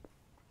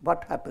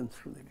 What happens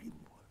to the dream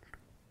world?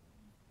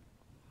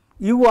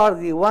 You are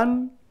the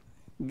one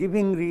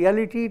giving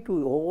reality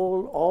to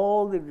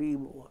all the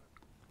dream world,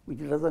 which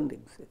doesn't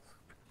exist.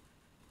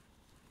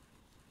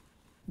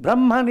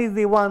 Brahman is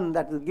the one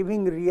that is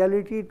giving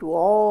reality to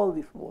all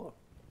this world.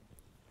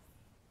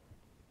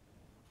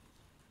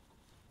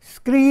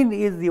 Screen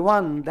is the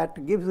one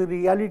that gives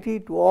reality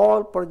to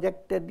all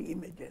projected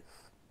images.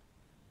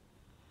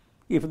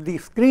 If the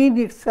screen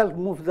itself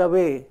moves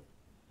away,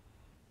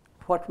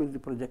 what will the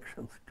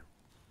projections do?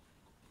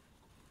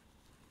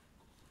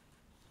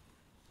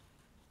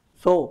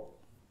 So,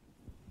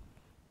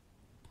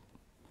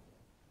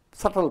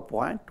 subtle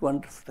point to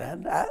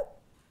understand that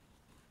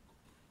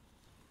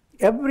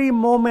every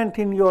moment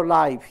in your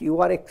life you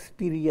are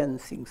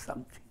experiencing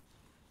something.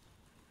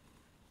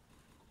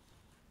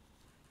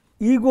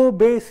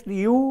 Ego-based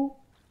you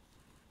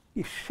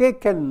is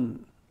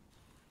shaken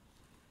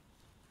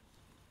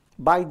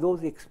by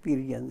those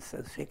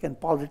experiences, shaken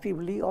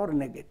positively or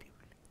negatively.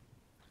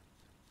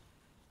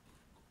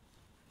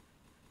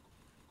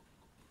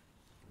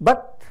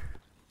 But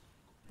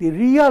the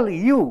real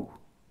you,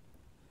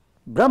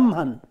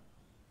 Brahman,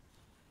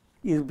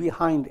 is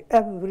behind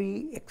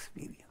every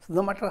experience,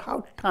 no matter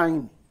how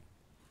tiny,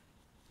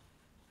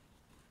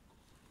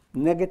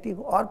 negative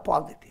or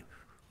positive.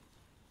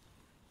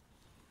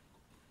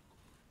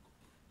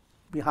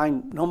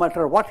 Behind, no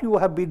matter what you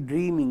have been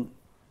dreaming,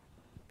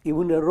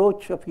 even a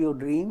roach of your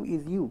dream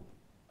is you.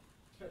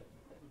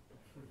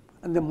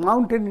 And the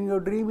mountain in your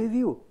dream is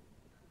you.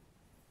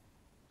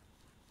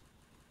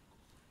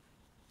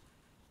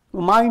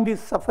 The mind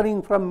is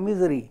suffering from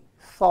misery,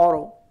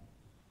 sorrow,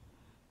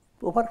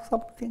 over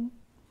something.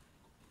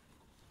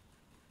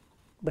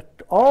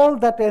 But all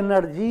that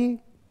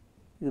energy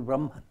is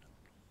Brahman.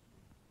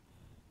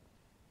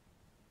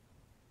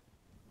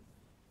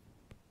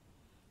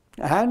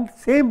 And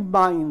same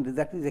mind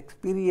that is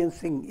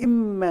experiencing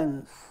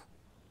immense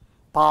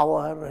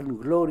power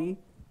and glory,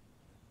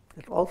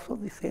 is also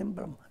the same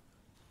Brahman.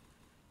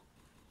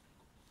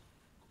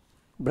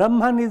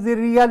 Brahman is the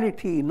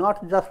reality,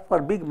 not just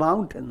for big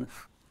mountains,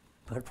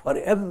 but for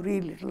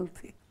every little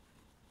thing.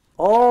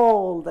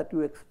 All that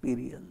you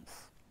experience,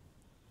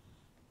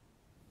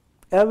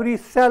 every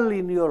cell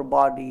in your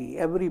body,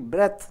 every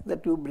breath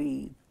that you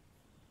breathe,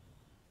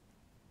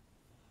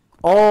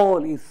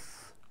 all is,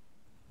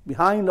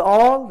 behind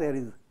all there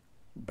is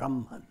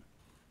Brahman.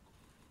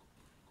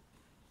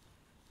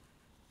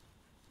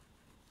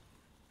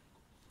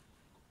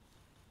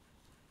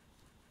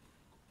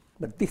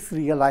 But this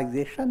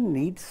realization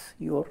needs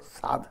your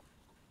sadhana.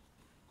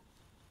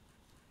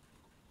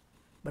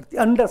 But the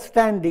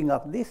understanding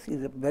of this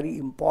is a very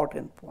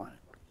important point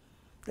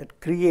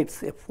that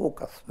creates a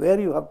focus where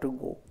you have to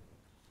go.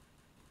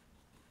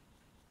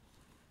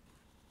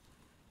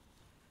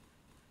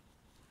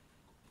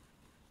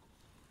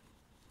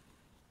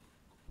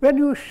 When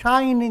you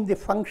shine in the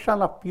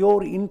function of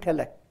pure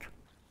intellect,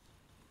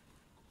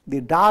 the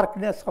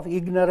darkness of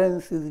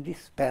ignorance is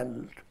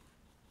dispelled.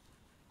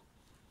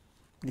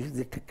 This is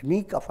the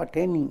technique of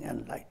attaining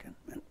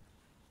enlightenment.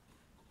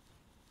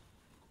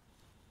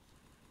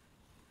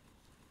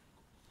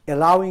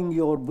 Allowing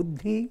your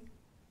buddhi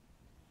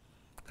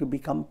to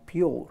become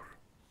pure.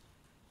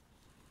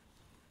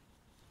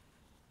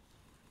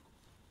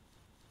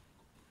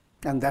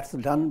 And that's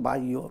done by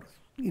your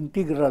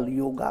integral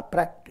yoga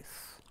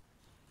practice.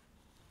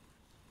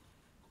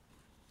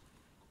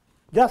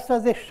 Just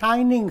as a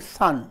shining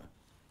sun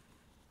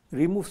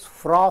removes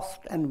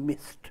frost and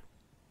mist,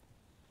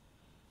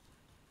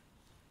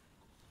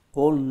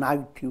 whole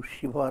night you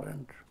shiver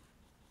and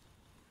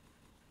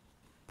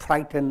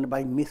frightened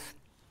by mist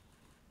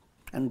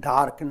and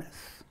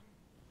darkness.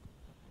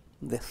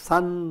 The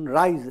sun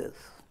rises.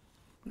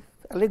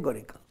 It's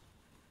allegorical.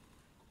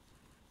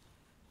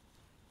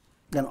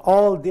 then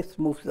all this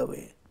moves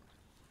away.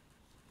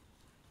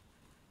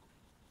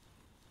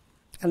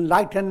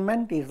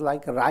 Enlightenment is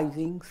like a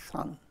rising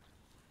sun.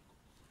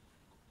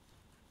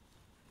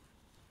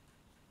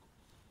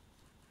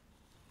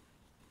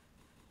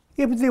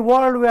 If the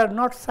world were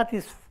not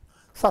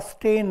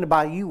sustained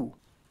by you,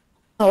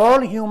 all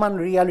human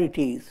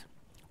realities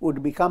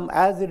would become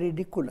as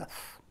ridiculous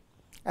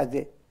as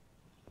a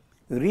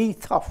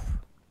wreath of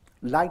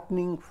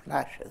lightning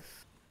flashes.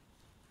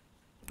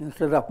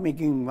 Instead of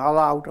making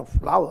mala out of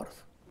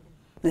flowers,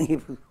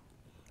 if you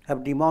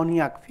have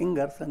demoniac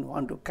fingers and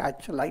want to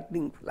catch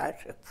lightning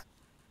flashes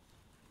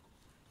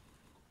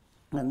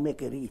and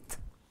make a wreath.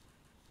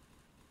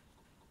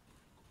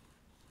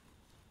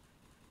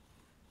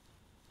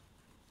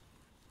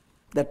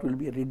 That will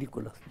be a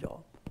ridiculous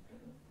job.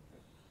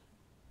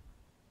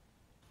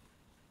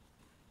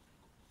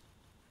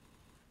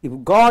 If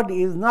God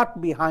is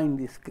not behind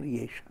this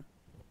creation,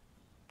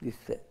 this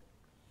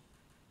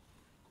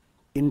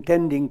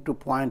intending to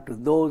point to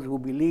those who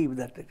believe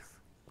that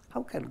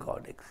how can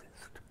God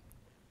exist?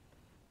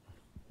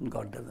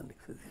 God doesn't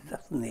exist. It's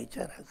just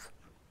nature has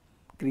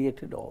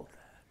created all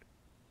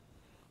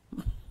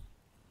that.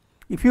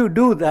 If you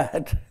do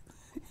that,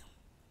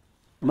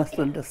 you must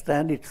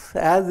understand it's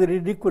as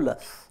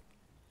ridiculous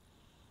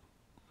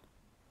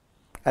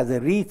as a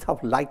wreath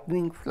of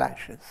lightning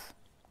flashes.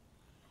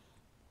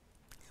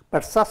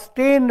 But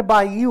sustained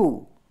by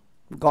you,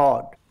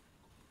 God,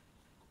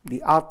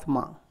 the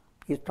Atma,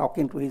 is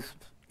talking to his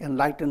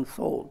enlightened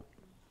soul.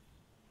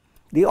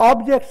 The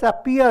objects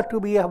appear to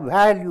be of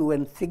value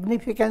and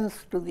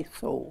significance to the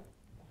soul.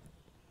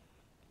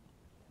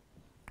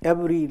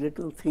 Every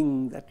little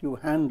thing that you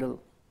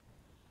handle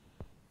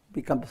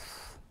becomes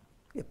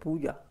a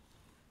puja.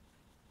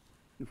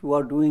 If you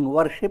are doing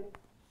worship,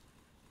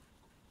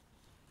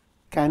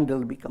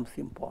 candle becomes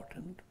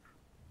important.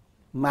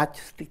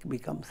 Matchstick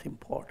becomes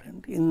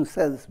important.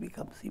 Incense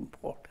becomes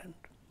important.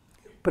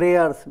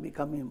 Prayers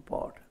become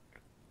important.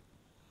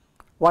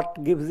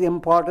 What gives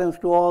importance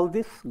to all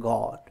this?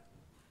 God.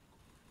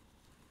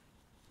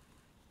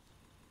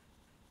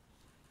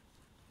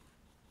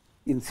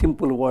 In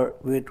simple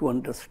way to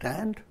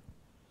understand,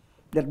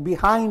 that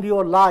behind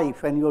your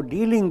life and your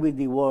dealing with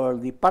the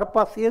world, the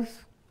purpose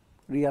is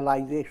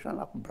realization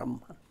of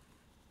Brahman.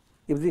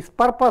 If this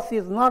purpose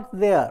is not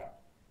there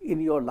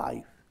in your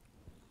life,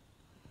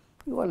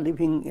 you are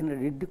living in a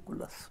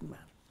ridiculous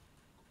manner.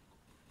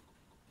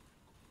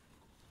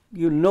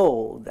 You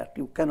know that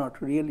you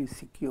cannot really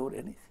secure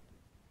anything,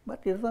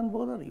 but it doesn't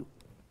bother you.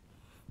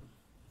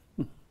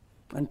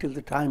 Until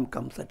the time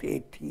comes at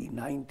 80,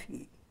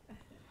 90.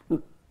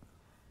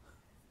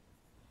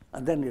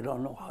 And then you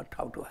don't know how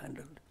to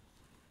handle it.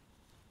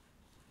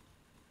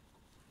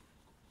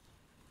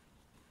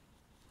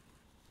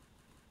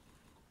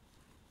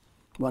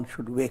 One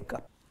should wake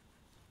up.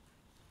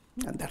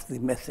 And that's the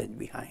message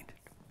behind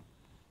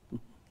it.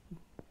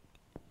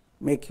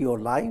 Make your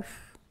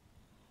life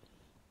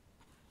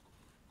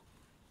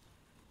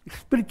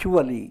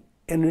spiritually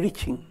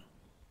enriching.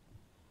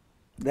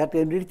 That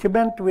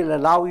enrichment will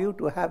allow you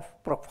to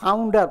have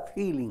profounder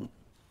feeling,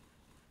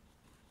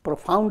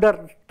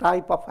 profounder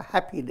type of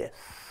happiness,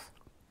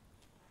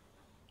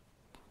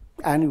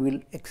 and you will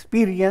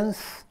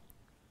experience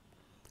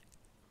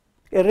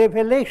a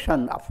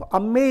revelation of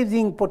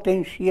amazing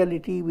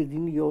potentiality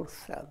within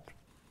yourself.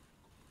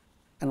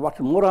 And what's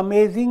more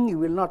amazing, you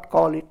will not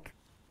call it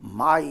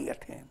my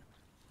attainment.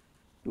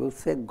 You will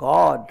say,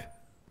 God,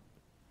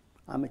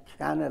 I'm a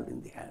channel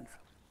in the hands of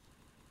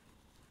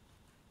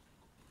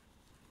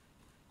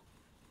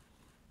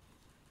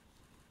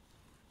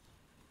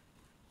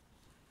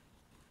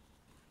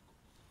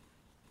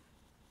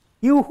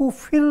you who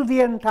fill the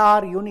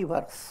entire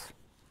universe.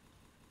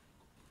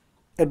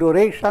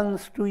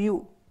 Adorations to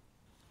you.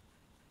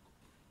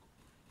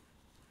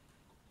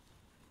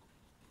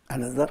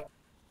 Another,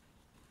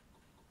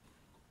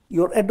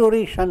 your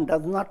adoration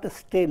does not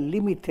stay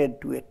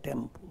limited to a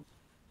temple.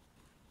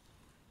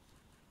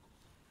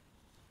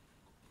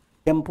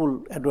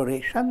 Temple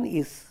adoration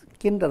is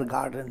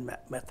kindergarten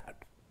method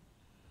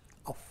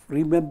of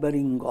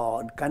remembering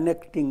God,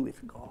 connecting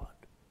with God.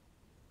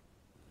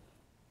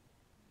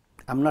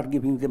 I'm not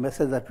giving the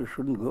message that you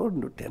shouldn't go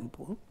into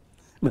temple.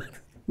 But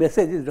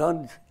message is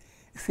don't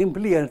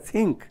simply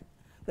think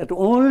that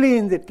only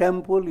in the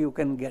temple you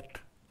can get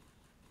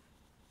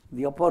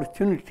the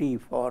opportunity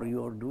for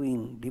your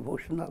doing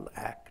devotional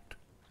act.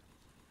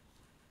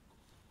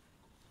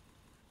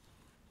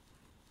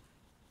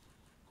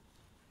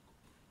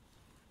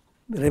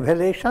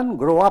 Revelation,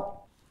 grow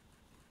up.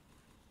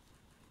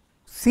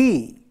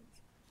 See,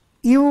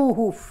 you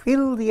who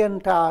fill the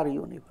entire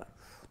universe.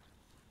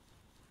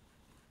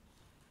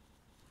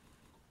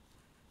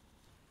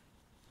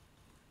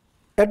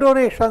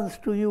 Adorations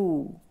to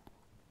you,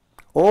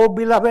 O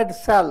beloved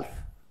self,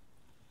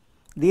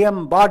 the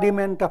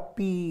embodiment of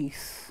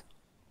peace.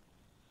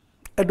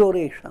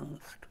 Adorations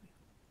to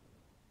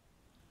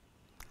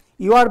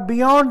you. You are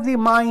beyond the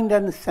mind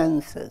and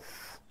senses.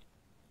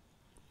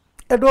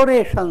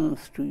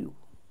 Adorations to you.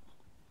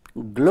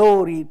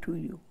 Glory to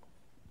you.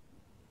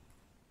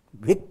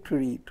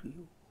 victory to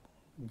you.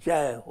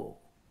 Jai Ho.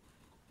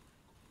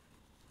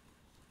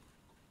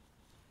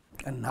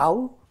 And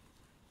now,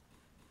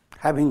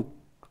 having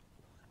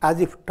as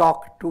if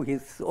talked to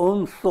his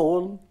own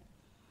soul,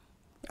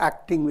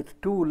 acting with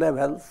two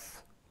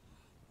levels,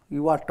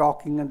 you are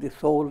talking and the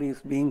soul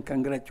is being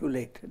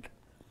congratulated.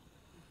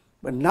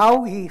 But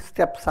now he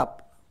steps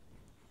up.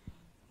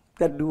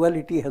 That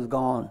duality has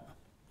gone.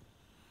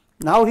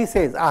 Now he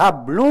says, I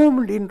have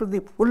bloomed into the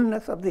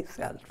fullness of the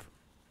self.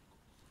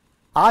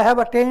 I have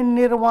attained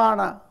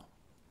nirvana.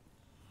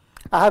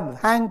 I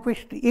have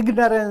vanquished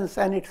ignorance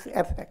and its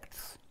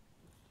effects.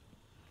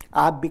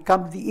 I have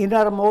become the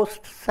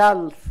innermost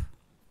self.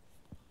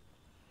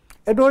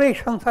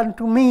 Adorations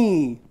unto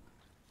me.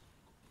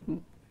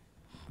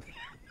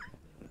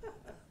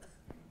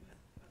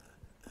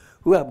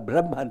 Who are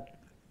Brahman,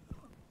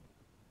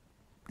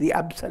 the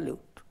Absolute.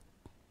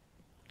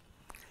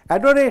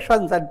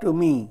 Adorations unto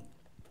me,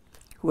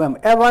 who am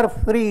ever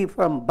free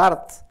from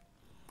birth,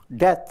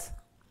 death,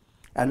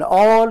 and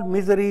all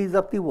miseries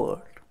of the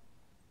world,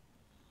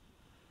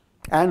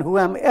 and who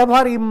am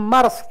ever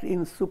immersed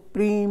in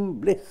supreme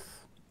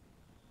bliss.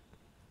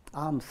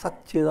 I am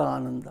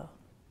Satchidananda,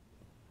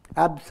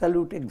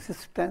 absolute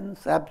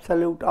existence,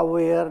 absolute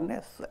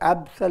awareness,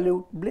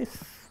 absolute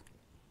bliss.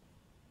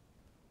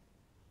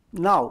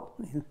 Now,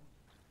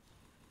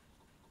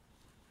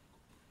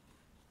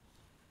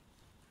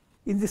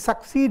 in the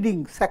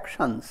succeeding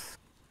sections,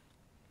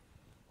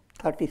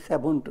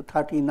 37 to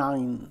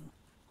 39,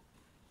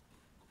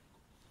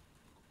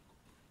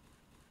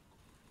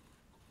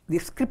 the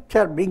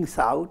scripture brings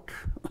out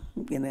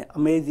in an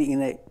amazing,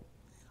 in an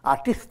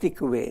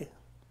artistic way,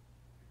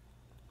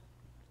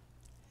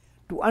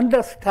 to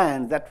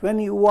understand that when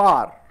you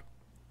are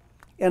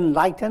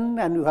enlightened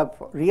and you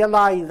have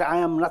realized I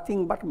am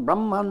nothing but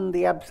Brahman,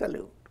 the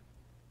Absolute,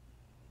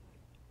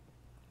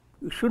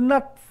 you should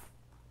not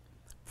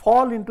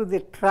fall into the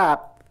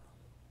trap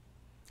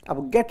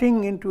of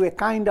getting into a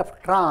kind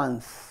of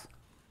trance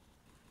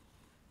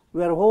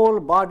where whole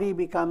body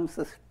becomes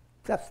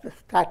just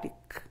static.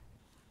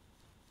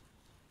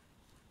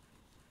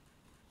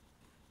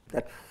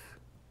 That's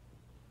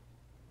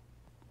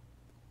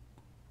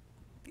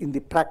in the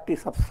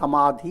practice of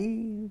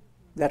samadhi,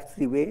 that's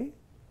the way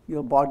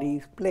your body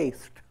is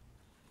placed.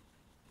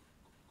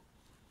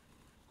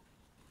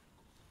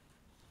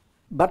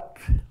 But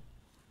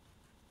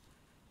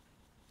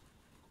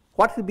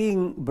what's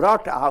being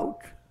brought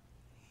out,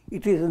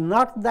 it is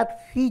not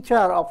that feature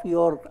of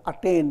your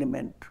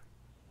attainment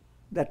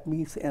that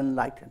means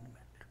enlightenment.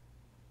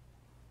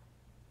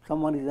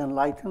 Someone is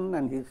enlightened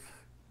and he's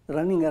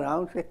running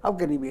around, say, how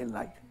can he be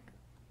enlightened?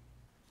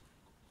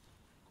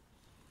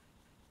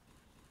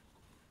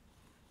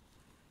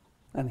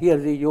 And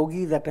here's a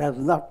yogi that has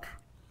not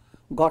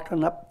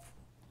gotten up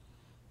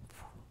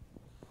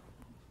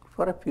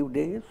for a few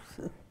days.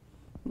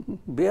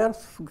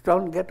 Bears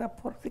don't get up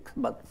for 6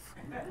 months.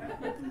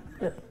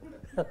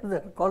 They're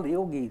called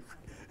yogis.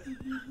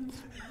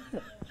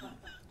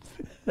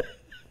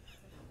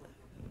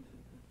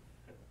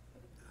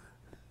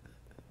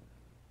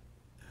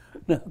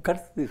 Now,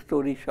 cut the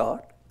story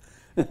short.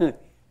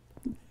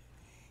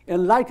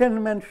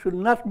 Enlightenment should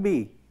not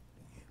be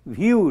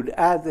viewed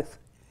as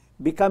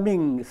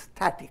becoming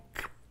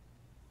static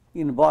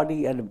in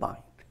body and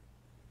mind.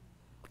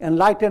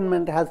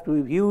 Enlightenment has to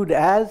be viewed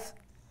as,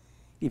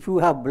 if you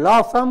have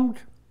blossomed,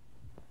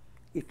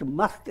 it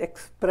must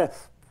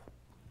express,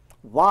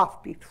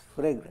 waft its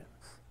fragrance.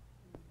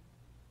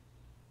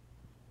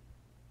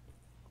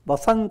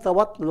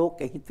 Vasantavat loke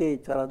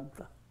hite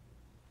charanta.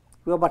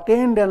 You have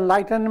attained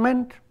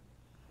enlightenment,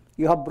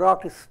 you have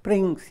brought a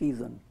spring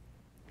season.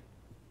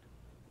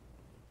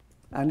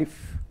 And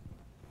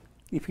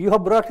if you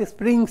have brought a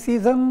spring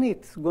season,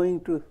 it's going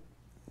to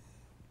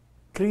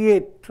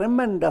create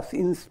tremendous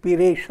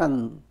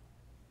inspiration,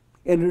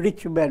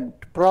 enrichment,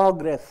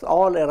 progress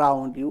all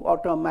around you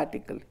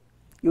automatically.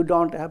 You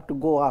don't have to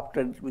go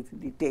after it with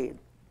detail.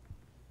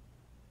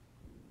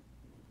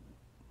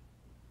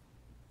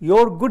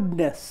 Your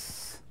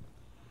goodness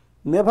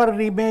never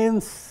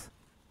remains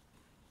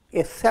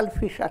a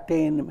selfish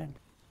attainment.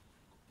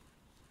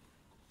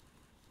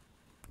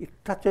 It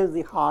touches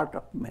the heart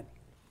of many.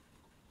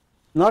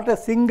 Not a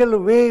single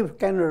wave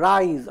can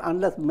rise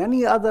unless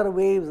many other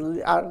waves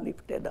are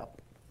lifted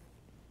up.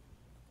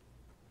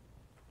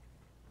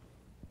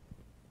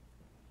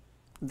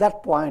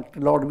 That point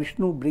Lord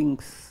Vishnu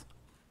brings.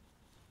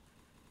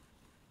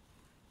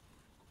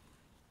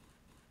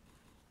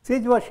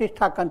 Sage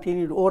Vasishtha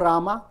continued, O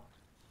Rama,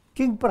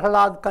 King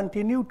Prahlad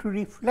continued to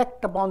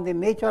reflect upon the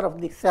nature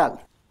of the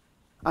self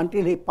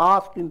until he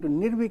passed into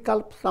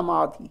Nirvikalp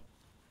Samadhi.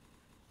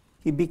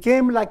 He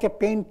became like a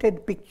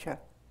painted picture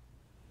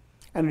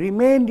and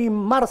remained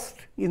immersed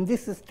in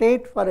this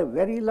state for a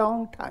very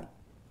long time.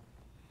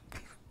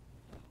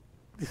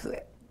 This is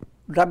a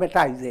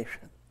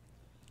dramatization.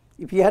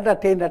 If he had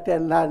attained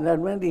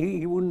enlightenment,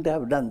 he wouldn't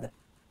have done that.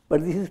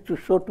 But this is to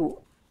show to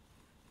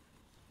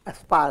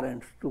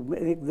aspirants, to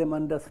make them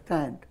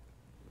understand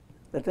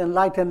That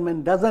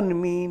enlightenment doesn't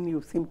mean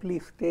you simply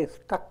stay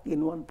stuck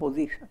in one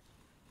position.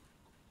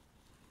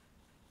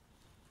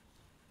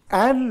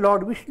 And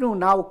Lord Vishnu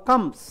now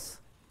comes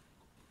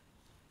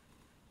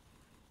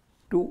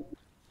to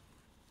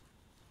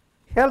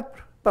help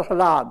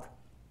Prahlad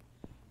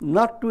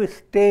not to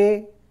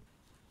stay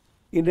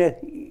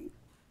in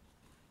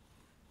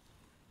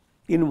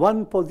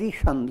one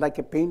position like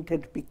a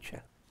painted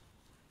picture,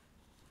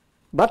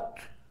 but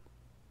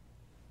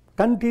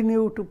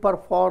continue to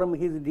perform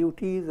his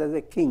duties as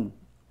a king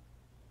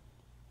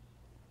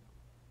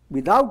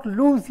without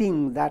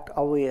losing that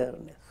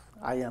awareness,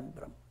 I am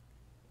Brahma.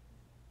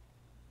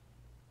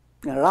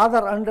 And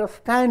rather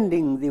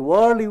understanding the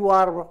world you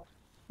are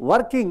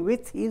working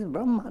with is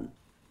Brahman.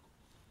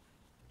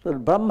 So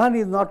Brahman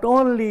is not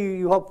only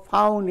you have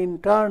found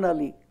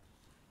internally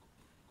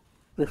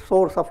the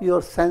source of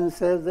your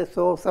senses, the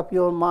source of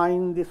your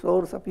mind, the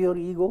source of your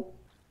ego,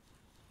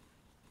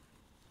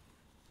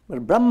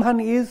 but Brahman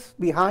is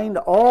behind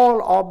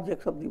all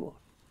objects of the world.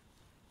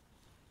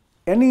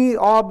 Any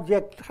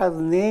object has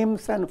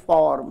names and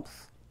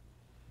forms,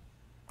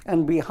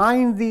 and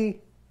behind the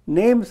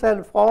names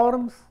and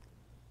forms,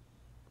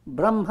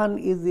 Brahman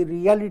is the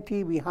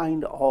reality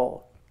behind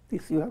all.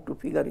 This you have to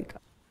figure it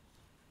out.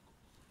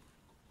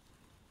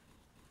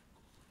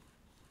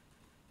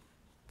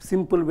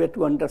 Simple way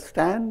to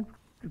understand,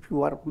 if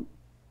you are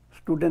a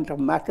student of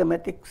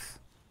mathematics,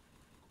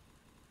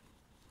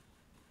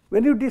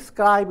 when you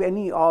describe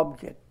any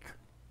object,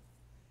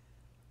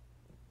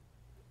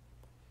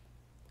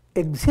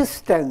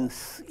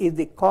 existence is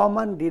the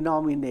common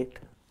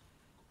denominator.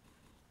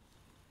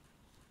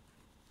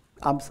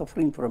 I'm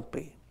suffering from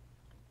pain.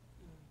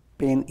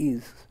 Pain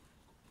is.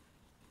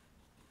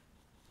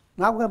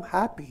 Now I'm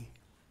happy.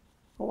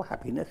 Oh,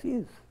 happiness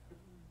is.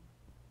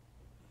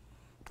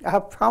 I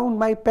have found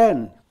my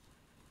pen.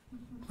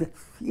 This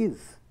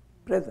is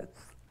presence.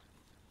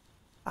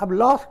 I have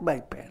lost my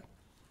pen.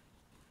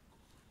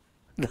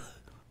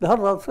 That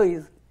also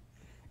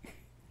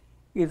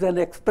is an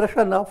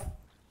expression of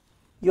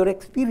your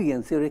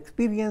experience. Your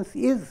experience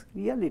is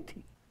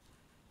reality.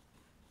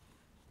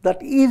 That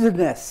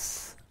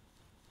isness.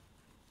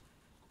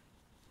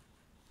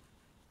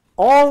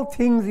 All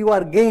things you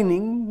are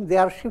gaining, they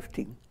are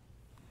shifting.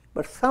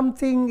 But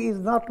something is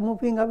not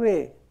moving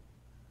away.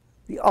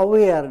 The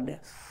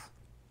awareness,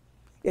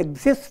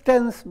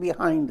 existence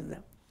behind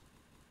them.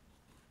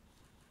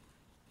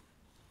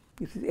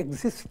 It is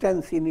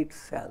existence in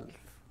itself.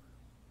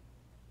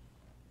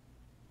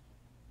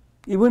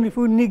 Even if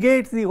you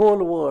negate the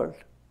whole world,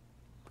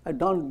 I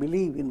don't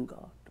believe in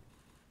God.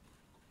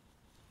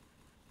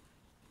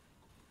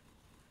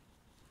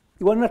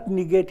 You are not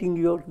negating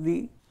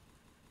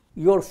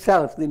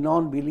yourself, the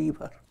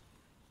non-believer.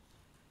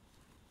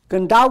 You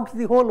can doubt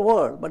the whole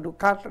world, but you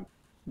can't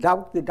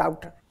doubt the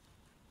doubter.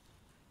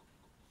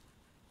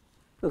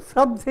 So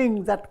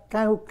something that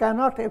you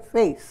cannot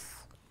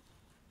efface,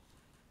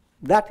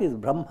 that is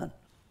Brahman.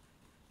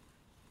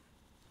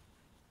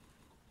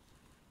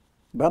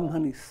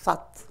 Brahman is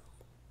Sat.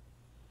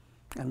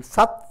 And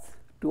Sat,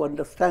 to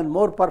understand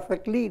more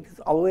perfectly, it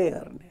is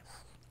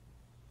awareness.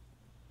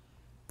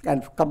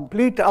 And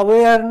complete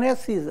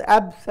awareness is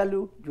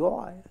absolute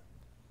joy.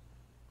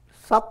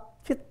 Sat,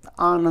 Chit,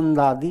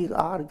 Ananda, these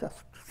are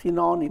just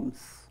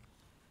synonyms.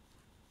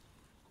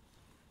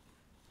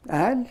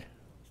 And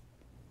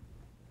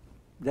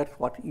that's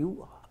what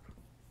you are.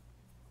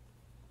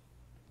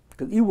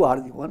 Because you are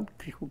the one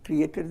who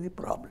created the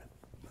problem.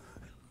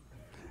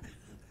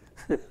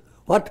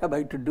 What am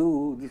I to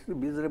do, this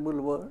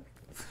miserable world?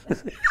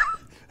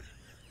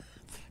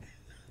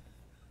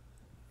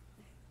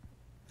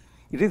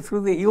 It is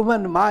through the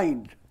human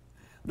mind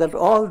that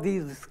all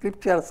these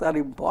scriptures are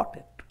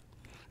important.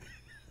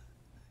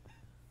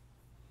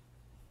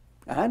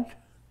 And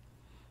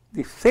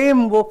the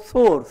same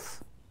source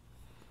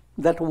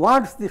that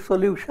wants the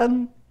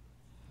solution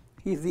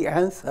is the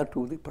answer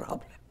to the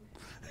problem.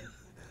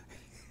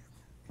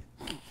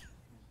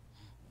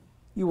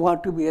 You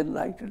want to be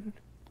enlightened?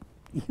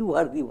 You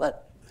are the one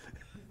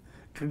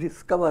to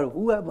discover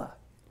who am I.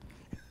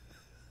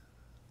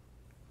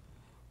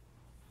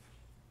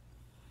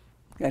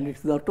 And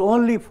it's not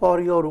only for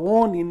your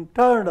own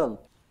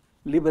internal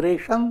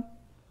liberation,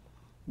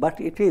 but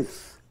it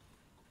is,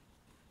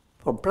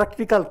 from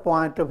practical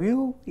point of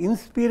view,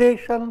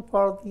 inspiration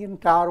for the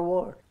entire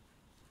world.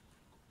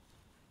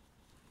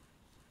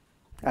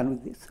 And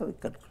with this we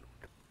conclude.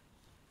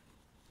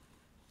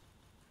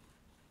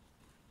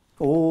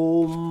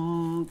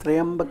 Om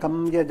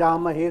Trayambakam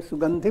Yajamahe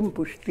Sugandhim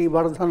Pushti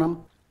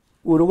Vardhanam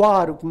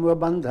Urvarukmiva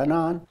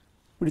Bandhanan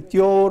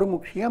Mrityor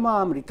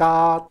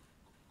Mukshiyamamritat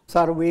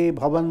Sarve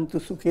Bhavantu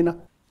Sukhina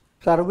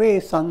Sarve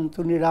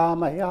Santu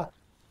Niramaya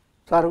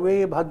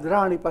Sarve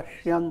Bhadrani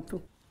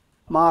Pashyantu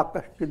Ma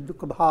Kashchid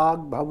Dukha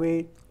Bhag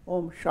Bhavet.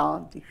 Om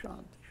Shanti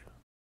Shanti.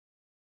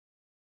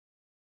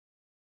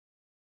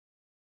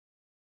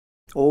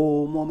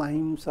 Om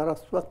Ahim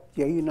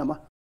Saraswatyai Namah.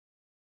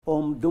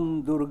 Om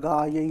Dum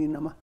Durgayai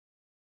Namah.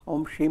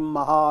 Om Shim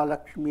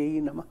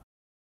Mahalakshmiyai Namah.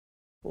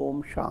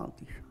 Om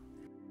Shanti.